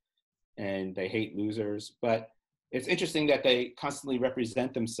winners and they hate losers. But it's interesting that they constantly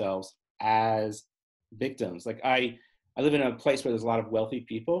represent themselves as victims. Like I live in a place where there's a lot of wealthy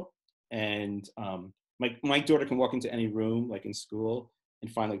people, and my daughter can walk into any room, like in school,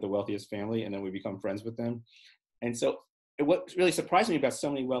 and find like the wealthiest family, and then we become friends with them. And so what really surprised me about so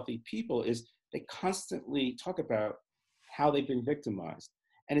many wealthy people is they constantly talk about how they've been victimized.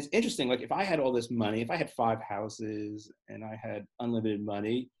 And it's interesting, like if I had all this money, if I had 5 houses and I had unlimited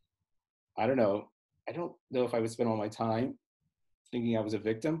money, I don't know if I would spend all my time thinking I was a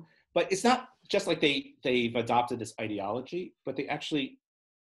victim. But it's not just like they've adopted this ideology, but they actually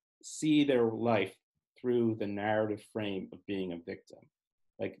see their life through the narrative frame of being a victim.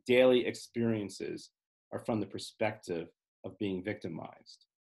 Like daily experiences are from the perspective of being victimized.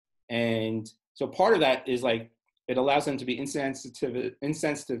 And so part of that is like, it allows them to be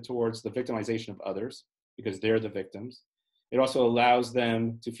insensitive towards the victimization of others because they're the victims. It also allows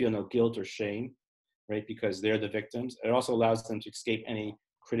them to feel no guilt or shame, right? Because they're the victims. It also allows them to escape any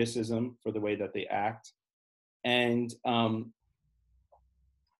criticism for the way that they act. And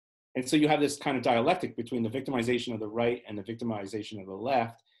so you have this kind of dialectic between the victimization of the right and the victimization of the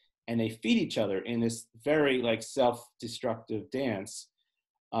left, and they feed each other in this very like self-destructive dance.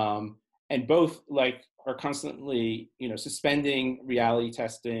 And both like are constantly, suspending reality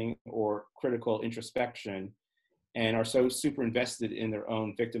testing or critical introspection, and are so super invested in their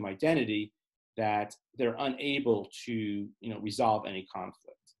own victim identity that they're unable to, resolve any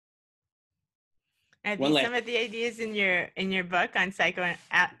conflict. Are these some of the ideas in your book on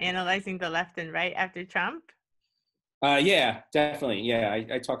psychoanalyzing the left and right after Trump? Yeah, definitely. Yeah,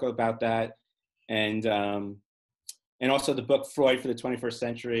 I talk about that, and also the book Freud for the 21st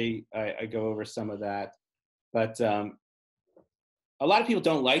Century. I go over some of that, but a lot of people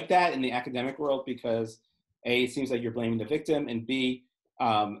don't like that in the academic world because A, it seems like you're blaming the victim, and B,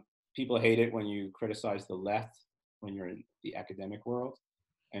 people hate it when you criticize the left when you're in the academic world.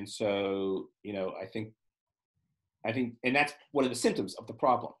 And so, I think, and that's one of the symptoms of the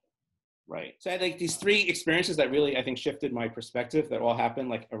problem, right? So I had like these 3 experiences that really, I think, shifted my perspective that all happened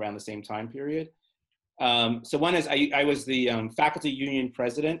like around the same time period. So one is I was the faculty union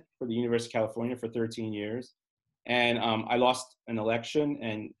president for the University of California for 13 years. And I lost an election,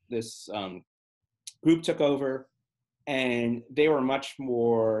 and this group took over, and they were much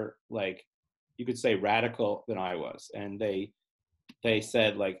more like, you could say, radical than I was. And they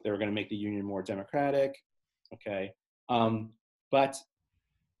said like they were going to make the union more democratic. Okay. But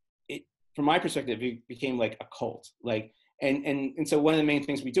it, from my perspective, it became like a cult. Like, and so one of the main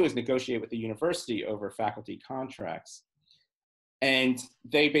things we do is negotiate with the university over faculty contracts. And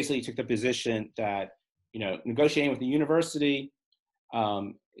they basically took the position that, negotiating with the university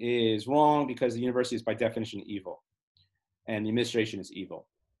is wrong because the university is by definition evil, and the administration is evil.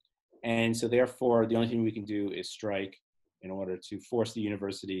 And so therefore, the only thing we can do is strike in order to force the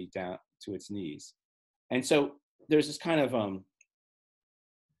university down to its knees. And so there's this kind of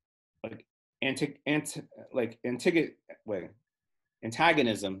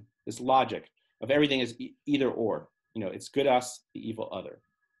antagonism, this logic of everything is either or. It's good us, the evil other.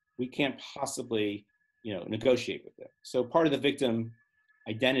 We can't possibly, negotiate with it. So part of the victim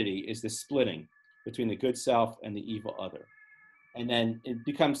identity is this splitting between the good self and the evil other. And then it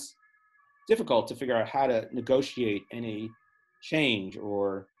becomes difficult to figure out how to negotiate any change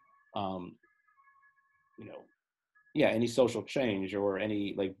or, any social change or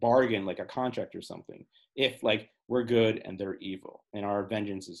any like bargain, like a contract or something, if like we're good and they're evil and our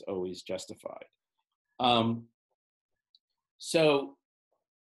vengeance is always justified. So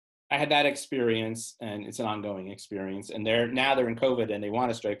I had that experience, and it's an ongoing experience. And they're in COVID, and they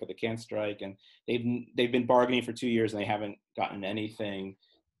want to strike, but they can't strike. And they've been bargaining for 2 years, and they haven't gotten anything.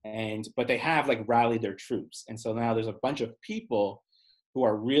 But they have like rallied their troops, and so now there's a bunch of people who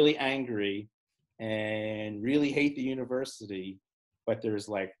are really angry and really hate the university, but there's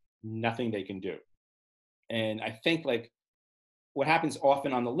like nothing they can do. And I think like what happens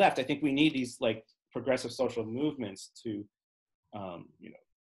often on the left, I think we need these like progressive social movements to,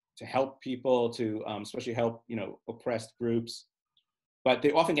 to help people, to especially help, oppressed groups. But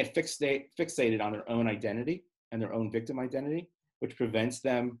they often get fixated on their own identity and their own victim identity, which prevents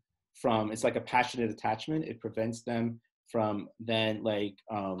them from, it's like a passionate attachment. It prevents them from then like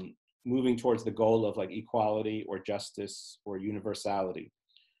moving towards the goal of like equality or justice or universality.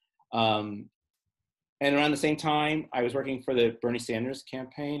 And around the same time, I was working for the Bernie Sanders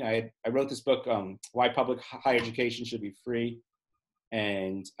campaign. I wrote this book, Why Public Higher Education Should Be Free.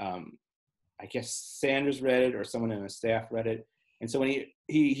 And I guess Sanders read it or someone in the staff read it. And so when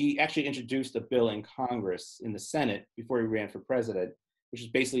he actually introduced a bill in Congress, in the Senate, before he ran for president, which is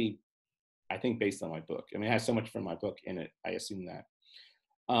basically, I think, based on my book. I mean, it has so much from my book in it, I assume that.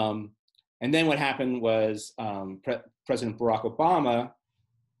 And then what happened was President Barack Obama,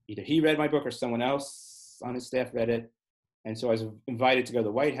 either he read my book or someone else on his staff read it. And so I was invited to go to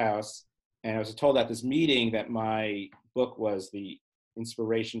the White House, and I was told at this meeting that my book was the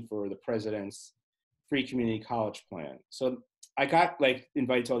inspiration for the president's free community college plan. So I got like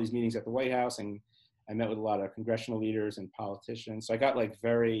invited to all these meetings at the White House, and I met with a lot of congressional leaders and politicians. So I got like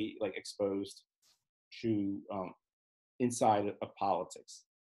very like exposed to inside of politics.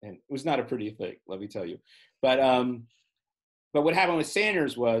 And it was not a pretty thing, let me tell you. But what happened with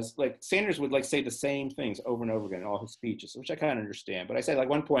Sanders was, like, Sanders would like say the same things over and over again in all his speeches, which I kind of understand. But I said, like,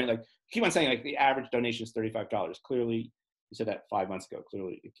 one point, like, keep on saying, like, the average donation is $35. Clearly, you said that 5 months ago.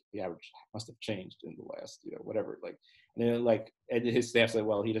 Clearly, the average must have changed in the last, whatever. Like, and then, like, and his staff said,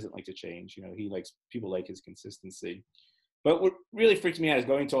 well, he doesn't like to change. He likes, people like his consistency. But what really freaked me out is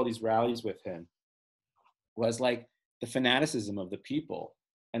going to all these rallies with him was, like, the fanaticism of the people.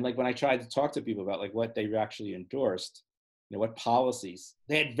 And, like, when I tried to talk to people about, like, what they actually endorsed, what policies,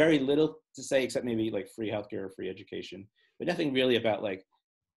 they had very little to say except maybe like free healthcare or free education, but nothing really about like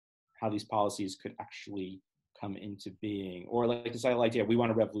how these policies could actually come into being. Or like this whole idea, we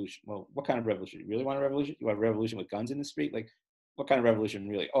want a revolution. Well, what kind of revolution? You really want a revolution? You want a revolution with guns in the street? Like, what kind of revolution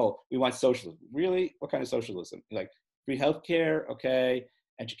really? Oh, we want socialism. Really? What kind of socialism? Like free healthcare, okay,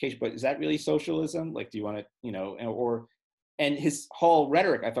 education, but is that really socialism? Like, do you want to, and his whole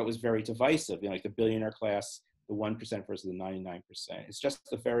rhetoric I thought was very divisive, like the billionaire class, the 1% versus the 99%. It's just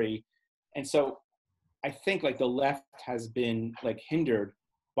and so I think like the left has been like hindered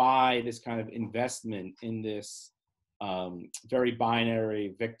by this kind of investment in this very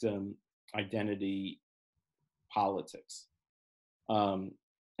binary victim identity politics. And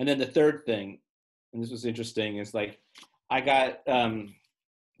then the third thing, and this was interesting, is like I got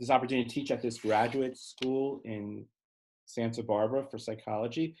this opportunity to teach at this graduate school in Santa Barbara for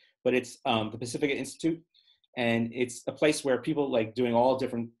psychology, but it's the Pacifica Institute. And it's a place where people like doing all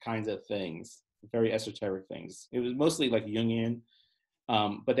different kinds of things, very esoteric things. It was mostly like Jungian,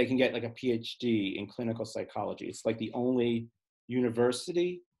 but they can get like a PhD in clinical psychology. It's like the only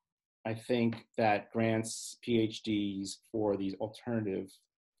university, I think, that grants PhDs for these alternative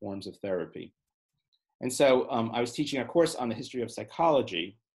forms of therapy. And so I was teaching a course on the history of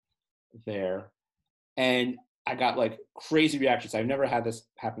psychology there, and I got like crazy reactions. I've never had this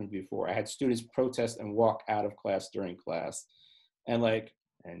happen before. I had students protest and walk out of class during class. And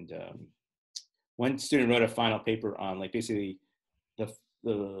one student wrote a final paper on like basically the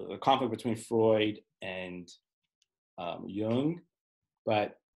conflict between Freud and Jung,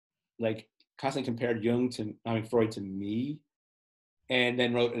 but like constantly compared Freud to me, and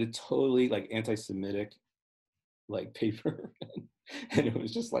then wrote a totally like anti-Semitic like paper. And it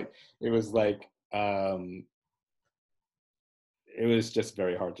was just like, it was just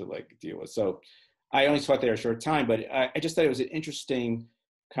very hard to like deal with. So I only taught there a short time, but I just thought it was an interesting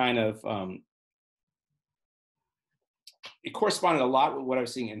kind of, it corresponded a lot with what I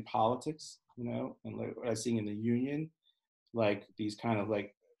was seeing in politics, and like what I was seeing in the union, like these kind of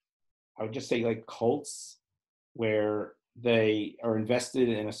like, I would just say like cults where they are invested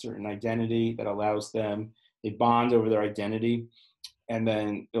in a certain identity that allows them, they bond over their identity, and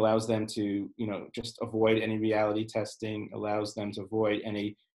then allows them to, just avoid any reality testing, allows them to avoid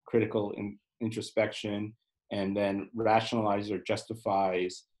any critical introspection, and then rationalizes or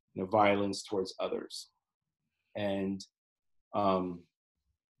justifies, violence towards others. And, I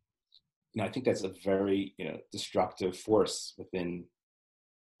think that's a very, destructive force within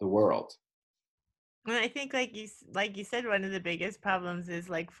the world. And I think, like you said, one of the biggest problems is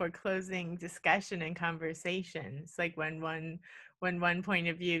like foreclosing discussion and conversations. Like when one point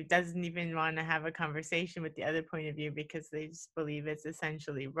of view doesn't even want to have a conversation with the other point of view because they just believe it's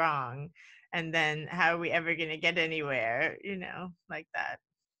essentially wrong. And then how are we ever going to get anywhere, like that?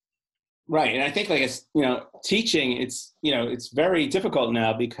 Right. And I think like, it's, teaching, it's very difficult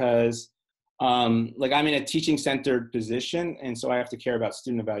now because like I'm in a teaching centered position. And so I have to care about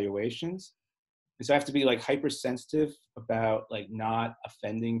student evaluations. And so I have to be like hypersensitive about like not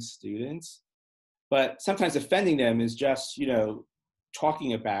offending students. But sometimes offending them is just,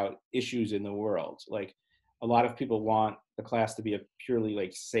 talking about issues in the world. Like a lot of people want the class to be a purely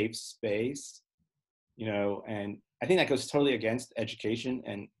like safe space, you know, and I think that goes totally against education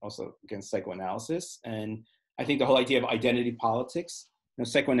and also against psychoanalysis. And I think the whole idea of identity politics, you know,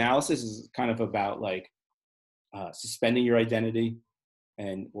 psychoanalysis is kind of about like suspending your identity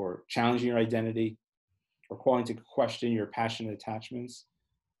and or challenging your identity or calling to question your passionate attachments.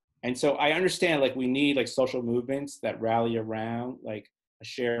 And so I understand like we need like social movements that rally around like a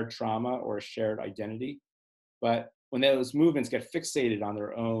shared trauma or a shared identity. But when those movements get fixated on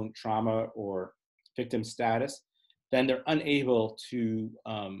their own trauma or victim status, then they're unable to,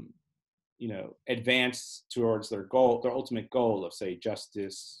 you know, advance towards their goal, their ultimate goal of, say,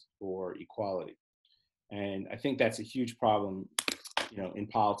 justice or equality. And I think that's a huge problem, you know, in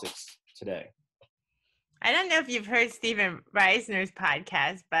politics today. I don't know if you've heard Stephen Reisner's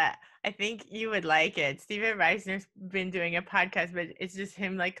podcast, but I think you would like it. Stephen Reisner's been doing a podcast, but it's just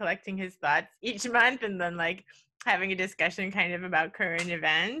him like collecting his thoughts each month and then like having a discussion kind of about current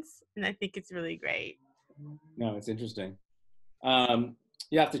events. And I think it's really great. No, it's interesting.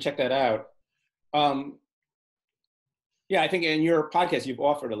 You have to check that out. Yeah, I think in your podcast, you've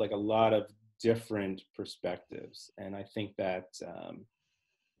offered like a lot of different perspectives. And I think that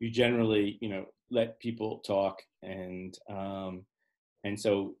you generally, you know, let people talk, and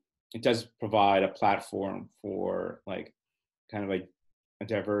so it does provide a platform for like kind of a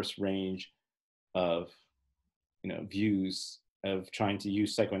diverse range of, you know, views of trying to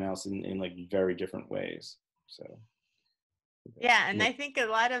use psychoanalysis in like very different ways. So yeah, and I think a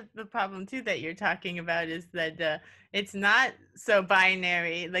lot of the problem too that you're talking about is that it's not so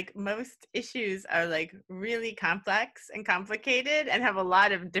binary. Like most issues are like really complex and complicated and have a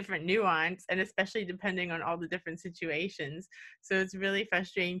lot of different nuance, and especially depending on all the different situations. So it's really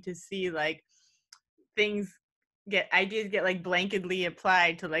frustrating to see like ideas get like blanketly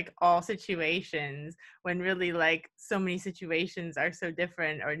applied to like all situations when really like so many situations are so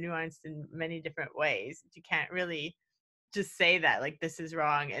different or nuanced in many different ways. You can't really just say that like this is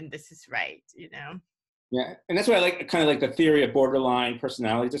wrong and this is right, you know? yeah, and that's why I like kind of like the theory of borderline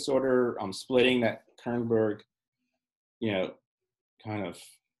personality disorder, splitting, that Kernberg, you know, kind of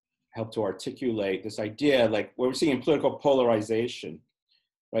helped to articulate this idea, like what we're seeing in political polarization,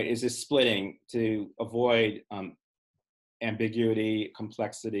 right, is this splitting to avoid ambiguity,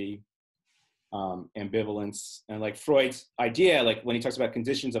 complexity, ambivalence. And like Freud's idea, like when he talks about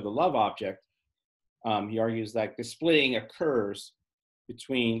conditions of the love object, he argues that the splitting occurs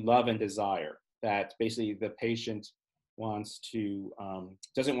between love and desire, that basically the patient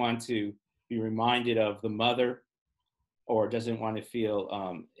doesn't want to be reminded of the mother, or doesn't want to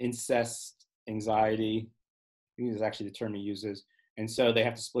feel incest anxiety. I think is actually the term he uses. And so they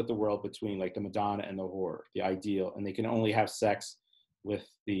have to split the world between like the Madonna and the whore, the ideal, and they can only have sex with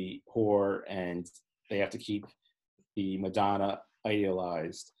the whore, and they have to keep the Madonna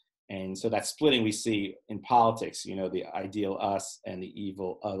idealized. And so that splitting we see in politics, you know, the ideal us and the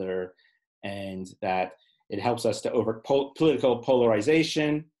evil other, and that it helps us to political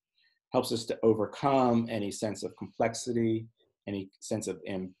polarization, helps us to overcome any sense of complexity, any sense of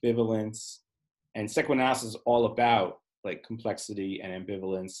ambivalence. And psychoanalysis is all about like complexity and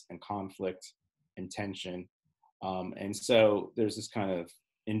ambivalence and conflict and tension. And so there's this kind of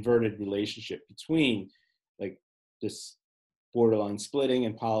inverted relationship between like this borderline splitting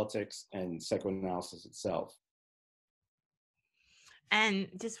in politics and psychoanalysis itself. And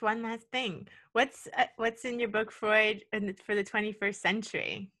just one last thing, what's in your book Freud for the 21st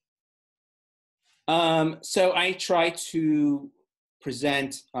century? So I try to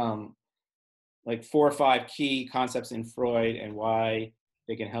present like 4 or 5 key concepts in Freud and why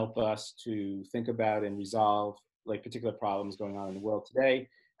they can help us to think about and resolve like particular problems going on in the world today.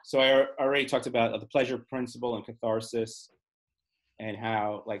 So I already talked about the pleasure principle and catharsis, and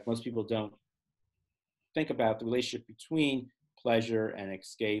how like most people don't think about the relationship between pleasure and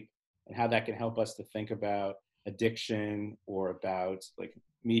escape, and how that can help us to think about addiction, or about like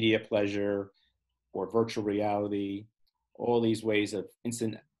media pleasure or virtual reality, all these ways of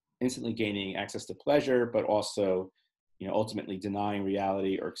instantly gaining access to pleasure, but also, you know, ultimately denying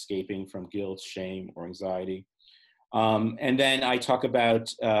reality or escaping from guilt, shame, or anxiety. And then I talk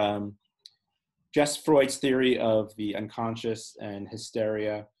about just Freud's theory of the unconscious and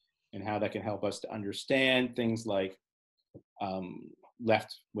hysteria, and how that can help us to understand things like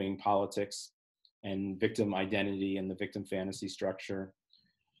left-wing politics and victim identity and the victim fantasy structure.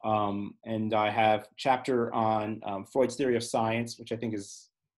 And I have a chapter on Freud's theory of science, which I think is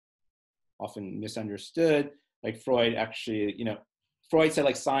often misunderstood. Like Freud actually, you know, Freud said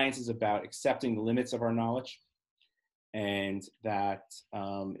like science is about accepting the limits of our knowledge, and that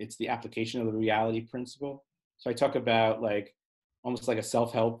it's the application of the reality principle. So I talk about like almost like a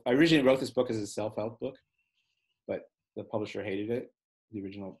self-help. I originally wrote this book as a self-help book, but the publisher hated it, the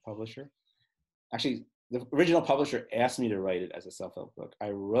original publisher. Actually, the original publisher asked me to write it as a self-help book.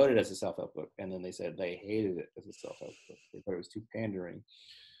 I wrote it as a self-help book, and then they said they hated it as a self-help book. They thought it was too pandering.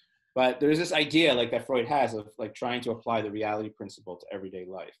 But there's this idea like that Freud has of like trying to apply the reality principle to everyday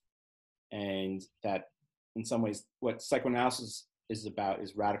life. And that in some ways, what psychoanalysis is about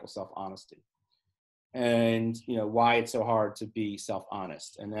is radical self-honesty. And why it's so hard to be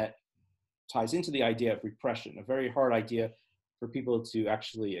self-honest. And that ties into the idea of repression. A very hard idea for people to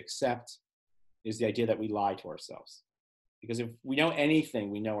actually accept is the idea that we lie to ourselves. Because if we know anything,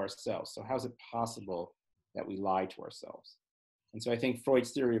 we know ourselves. So how is it possible that we lie to ourselves? And so I think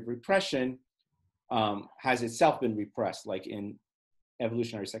Freud's theory of repression has itself been repressed, like in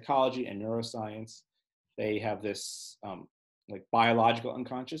evolutionary psychology and neuroscience. They have this like biological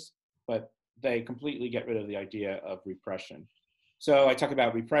unconscious, but they completely get rid of the idea of repression. So I talk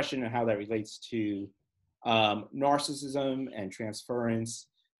about repression and how that relates to narcissism and transference,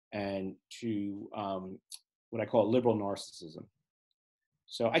 and to what I call liberal narcissism.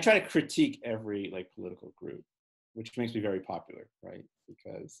 So I try to critique every like political group, which makes me very popular, right?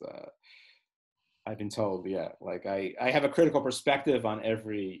 Because I've been told, yeah, like I have a critical perspective on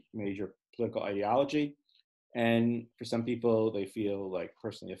every major political ideology. And for some people, they feel like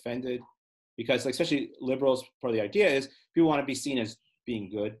personally offended because, like, especially liberals, part of the idea is people want to be seen as being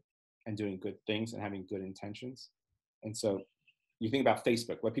good and doing good things and having good intentions. And so you think about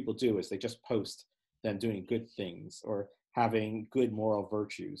Facebook, what people do is they just post them doing good things or having good moral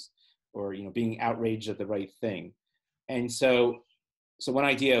virtues or, being outraged at the right thing. And so one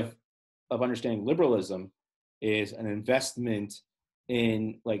idea of understanding liberalism is an investment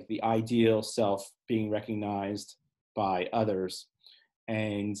in like the ideal self being recognized by others,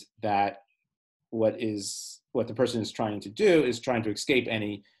 and that what the person is trying to do is trying to escape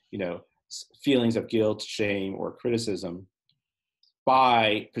any feelings of guilt, shame, or criticism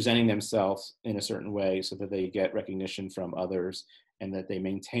by presenting themselves in a certain way so that they get recognition from others and that they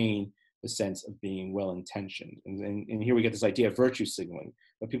maintain the sense of being well-intentioned. And here we get this idea of virtue signaling.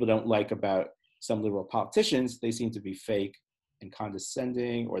 What people don't like about some liberal politicians, they seem to be fake and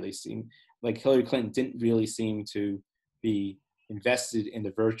condescending, or they seem like Hillary Clinton didn't really seem to be invested in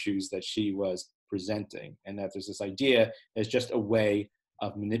the virtues that she was presenting. And that there's this idea as just a way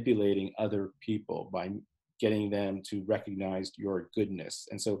of manipulating other people by getting them to recognize your goodness.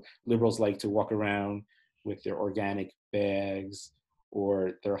 And so liberals like to walk around with their organic bags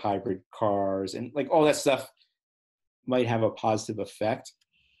or their hybrid cars, and like all that stuff might have a positive effect.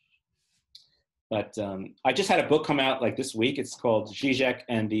 But I just had a book come out like this week. It's called Zizek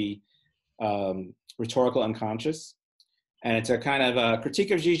and the Rhetorical Unconscious. And it's a kind of a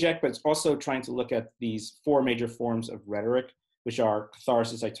critique of Zizek, but it's also trying to look at these four major forms of rhetoric, which are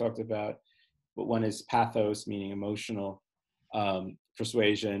catharsis, I talked about, but one is pathos, meaning emotional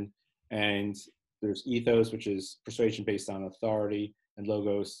persuasion, and there's ethos, which is persuasion based on authority, and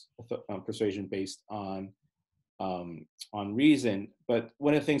logos, persuasion based on reason. But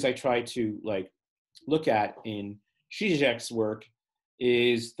one of the things I try to like look at in Zizek's work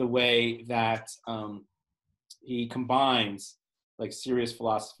is the way that he combines like serious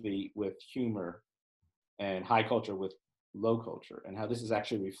philosophy with humor and high culture with low culture, and how this is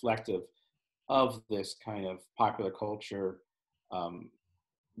actually reflective of this kind of popular culture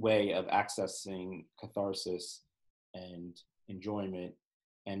way of accessing catharsis and enjoyment,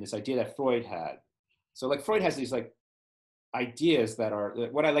 and this idea that Freud had. So like Freud has these like ideas that are,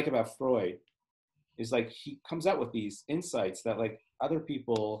 what I like about Freud is like he comes out with these insights that like other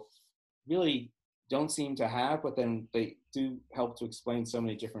people really don't seem to have, but then they do help to explain so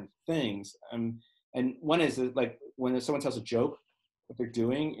many different things. And one is that like when someone tells a joke, what they're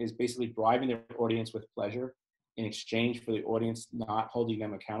doing is basically bribing their audience with pleasure in exchange for the audience not holding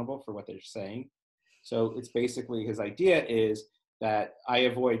them accountable for what they're saying. So it's basically, his idea is that I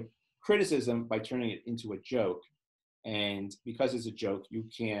avoid criticism by turning it into a joke. And because it's a joke, you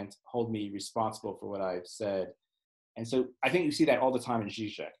can't hold me responsible for what I've said. And so I think you see that all the time in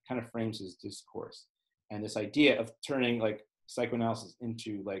Zizek, kind of frames his discourse. And this idea of turning like psychoanalysis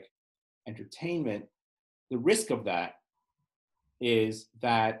into like entertainment, the risk of that is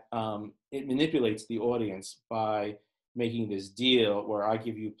that it manipulates the audience by making this deal where I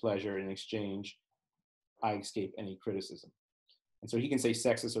give you pleasure in exchange, I escape any criticism. And so he can say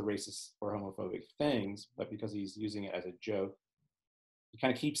sexist or racist or homophobic things, but because he's using it as a joke, he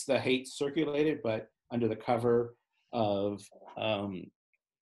kind of keeps the hate circulated, but under the cover of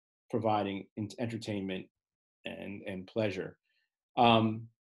providing entertainment and pleasure.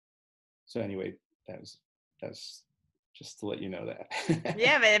 So anyway, that was That's just to let you know that.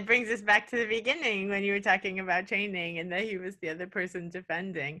 Yeah, but it brings us back to the beginning when you were talking about training and that he was the other person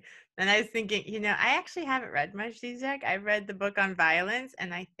defending. And I was thinking, I actually haven't read much Zizek. I read the book on violence,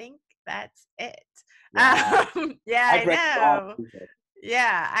 and I think that's it. Wow. Yeah, I I've read a lot know. of Zizek.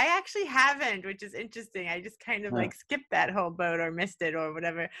 Yeah, I actually haven't, which is interesting. I just kind of Huh. like skipped that whole boat or missed it or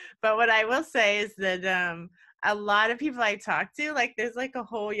whatever. But what I will say is that a lot of people I talk to, like there's like a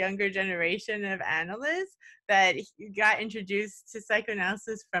whole younger generation of analysts that got introduced to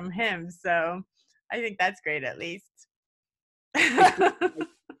psychoanalysis from him. So I think that's great, at least. One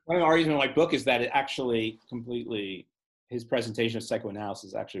of the arguments in my book is that it actually completely, his presentation of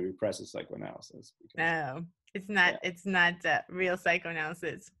psychoanalysis actually represses psychoanalysis. No, it's not. Yeah. It's not real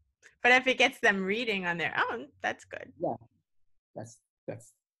psychoanalysis. But if it gets them reading on their own, that's good. Yeah, that's the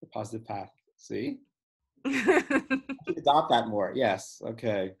positive path. See, I should adopt that more. Yes.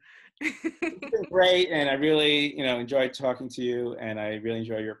 Okay. It's been great, and I really, enjoyed talking to you, and I really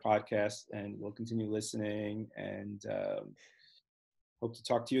enjoy your podcast, and we'll continue listening, and hope to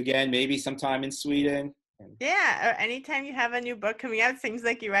talk to you again, maybe sometime in Sweden. Yeah, or anytime you have a new book coming out. Seems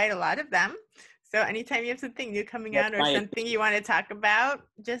like you write a lot of them. So anytime you have something new coming out or something you want to talk about,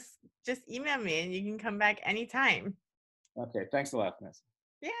 just email me and you can come back anytime. Okay, thanks a lot, Vanessa.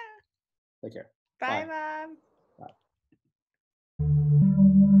 Yeah. Take care. Bye, Mom. Bye.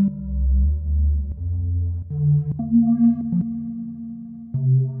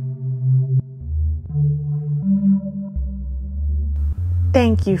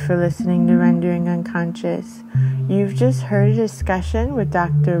 Thank you for listening to Rendering Unconscious. You've just heard a discussion with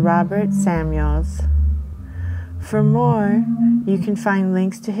Dr. Robert Samuels. For more, you can find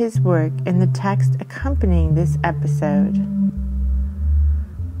links to his work in the text accompanying this episode.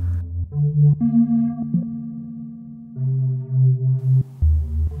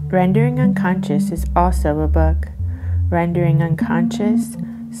 Rendering Unconscious is also a book. Rendering Unconscious,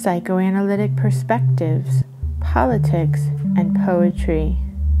 Psychoanalytic Perspectives, Politics, and Poetry.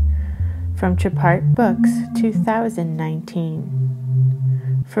 From Chapart Books,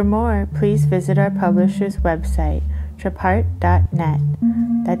 2019. For more, please visit our publisher's website, trapart.net.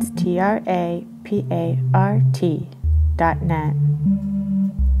 That's TRAPART.net.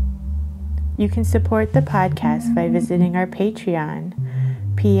 You can support the podcast by visiting our Patreon,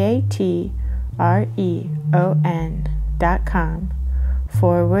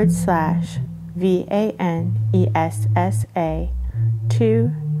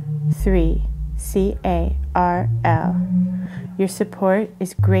 Your support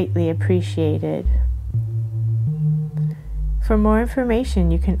is greatly appreciated. For more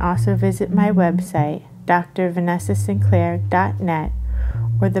information, you can also visit my website, drvanessasinclair.net,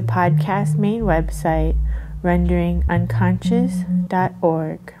 or the podcast main website,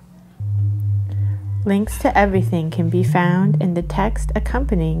 renderingunconscious.org. Links to everything can be found in the text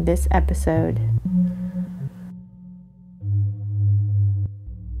accompanying this episode.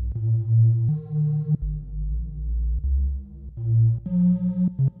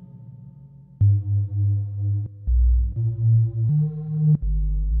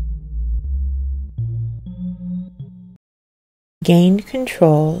 Gained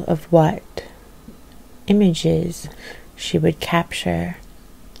control of what? Images she would capture.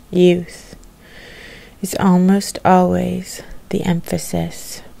 Youth is almost always the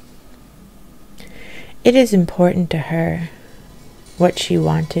emphasis. It is important to her what she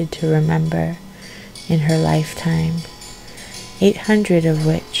wanted to remember in her lifetime, 800 of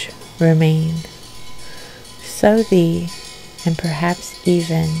which remain. So and perhaps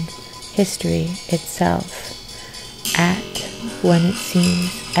even history itself, act when it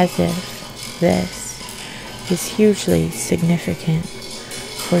seems as if this is hugely significant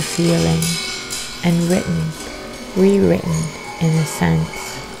for feeling and rewritten in a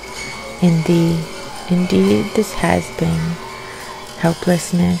sense. Indeed, this has been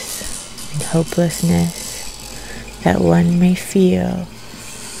helplessness and hopelessness that one may feel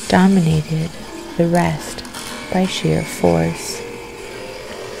dominated the rest by sheer force.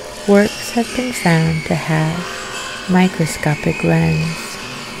 Works have been found to have microscopic lens.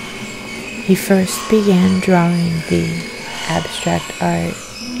 He first began drawing the abstract art,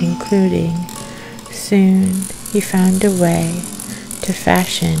 including. Soon he found a way to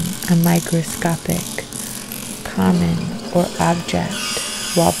fashion a microscopic, common or object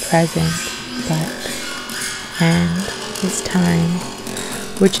while present, and his time,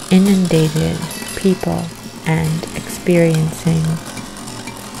 which inundated people and experiencing.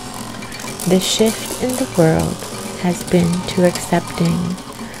 The shift in the world has been to accepting.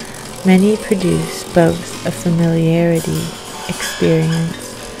 Many produce both a familiarity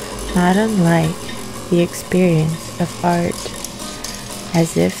experience, not unlike the experience of art,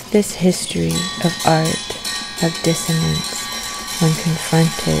 as if this history of art, of dissonance, when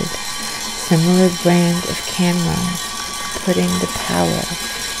confronted, similar brand of camera, putting the power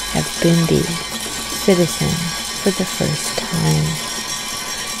of Bindi, citizen, for the first time.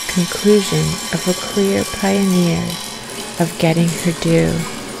 Conclusion of a clear pioneer of getting her due,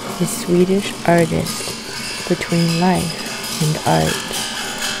 the Swedish artist between life and art.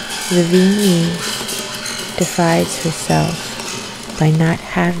 The Viennese defies herself by not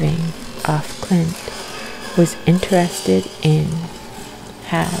having off Clint, was interested in,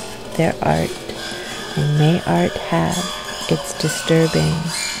 have their art, and may art have its disturbing.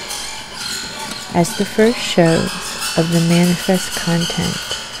 As the first shows of the manifest content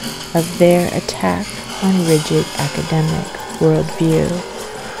of their attack on rigid academic worldview,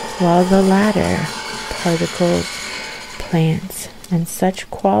 while the latter, particles, plants, and such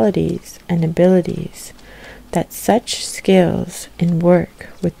qualities and abilities, that such skills in work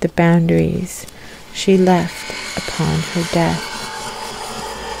with the boundaries she left upon her death.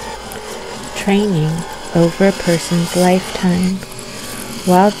 Training over a person's lifetime,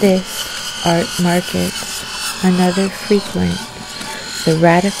 while this art markets another frequent the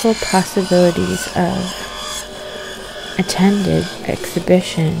radical possibilities of attended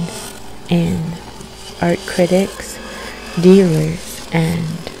exhibitions in art critics, dealers, and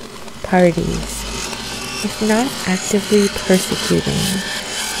parties, if not actively persecuting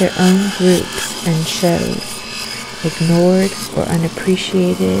their own groups and shows, ignored or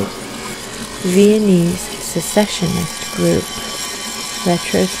unappreciated. Viennese secessionist group,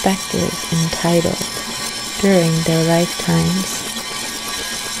 retrospective entitled during their lifetimes,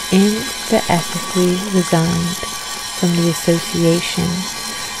 in the ethically resigned from the association,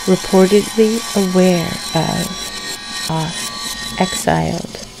 reportedly aware of,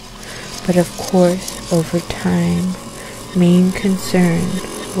 exiled, but of course over time, main concern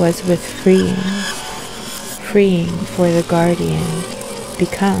was with freeing for the guardian,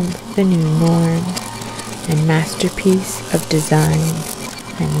 become the new norm, and masterpiece of design,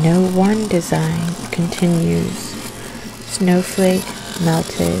 and no one design continues. Snowflake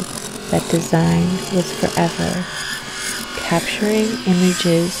melted, that design was forever, capturing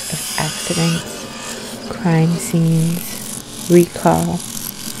images of accidents, crime scenes, recall,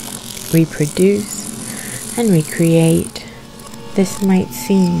 reproduce, and recreate. This might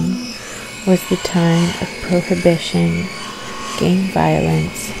seem was the time of prohibition, gang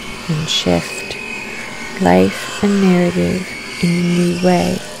violence, and shift, life and narrative in a new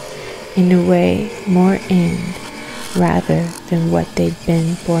way, in a way more in rather than what they'd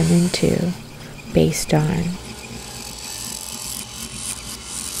been born into, based on.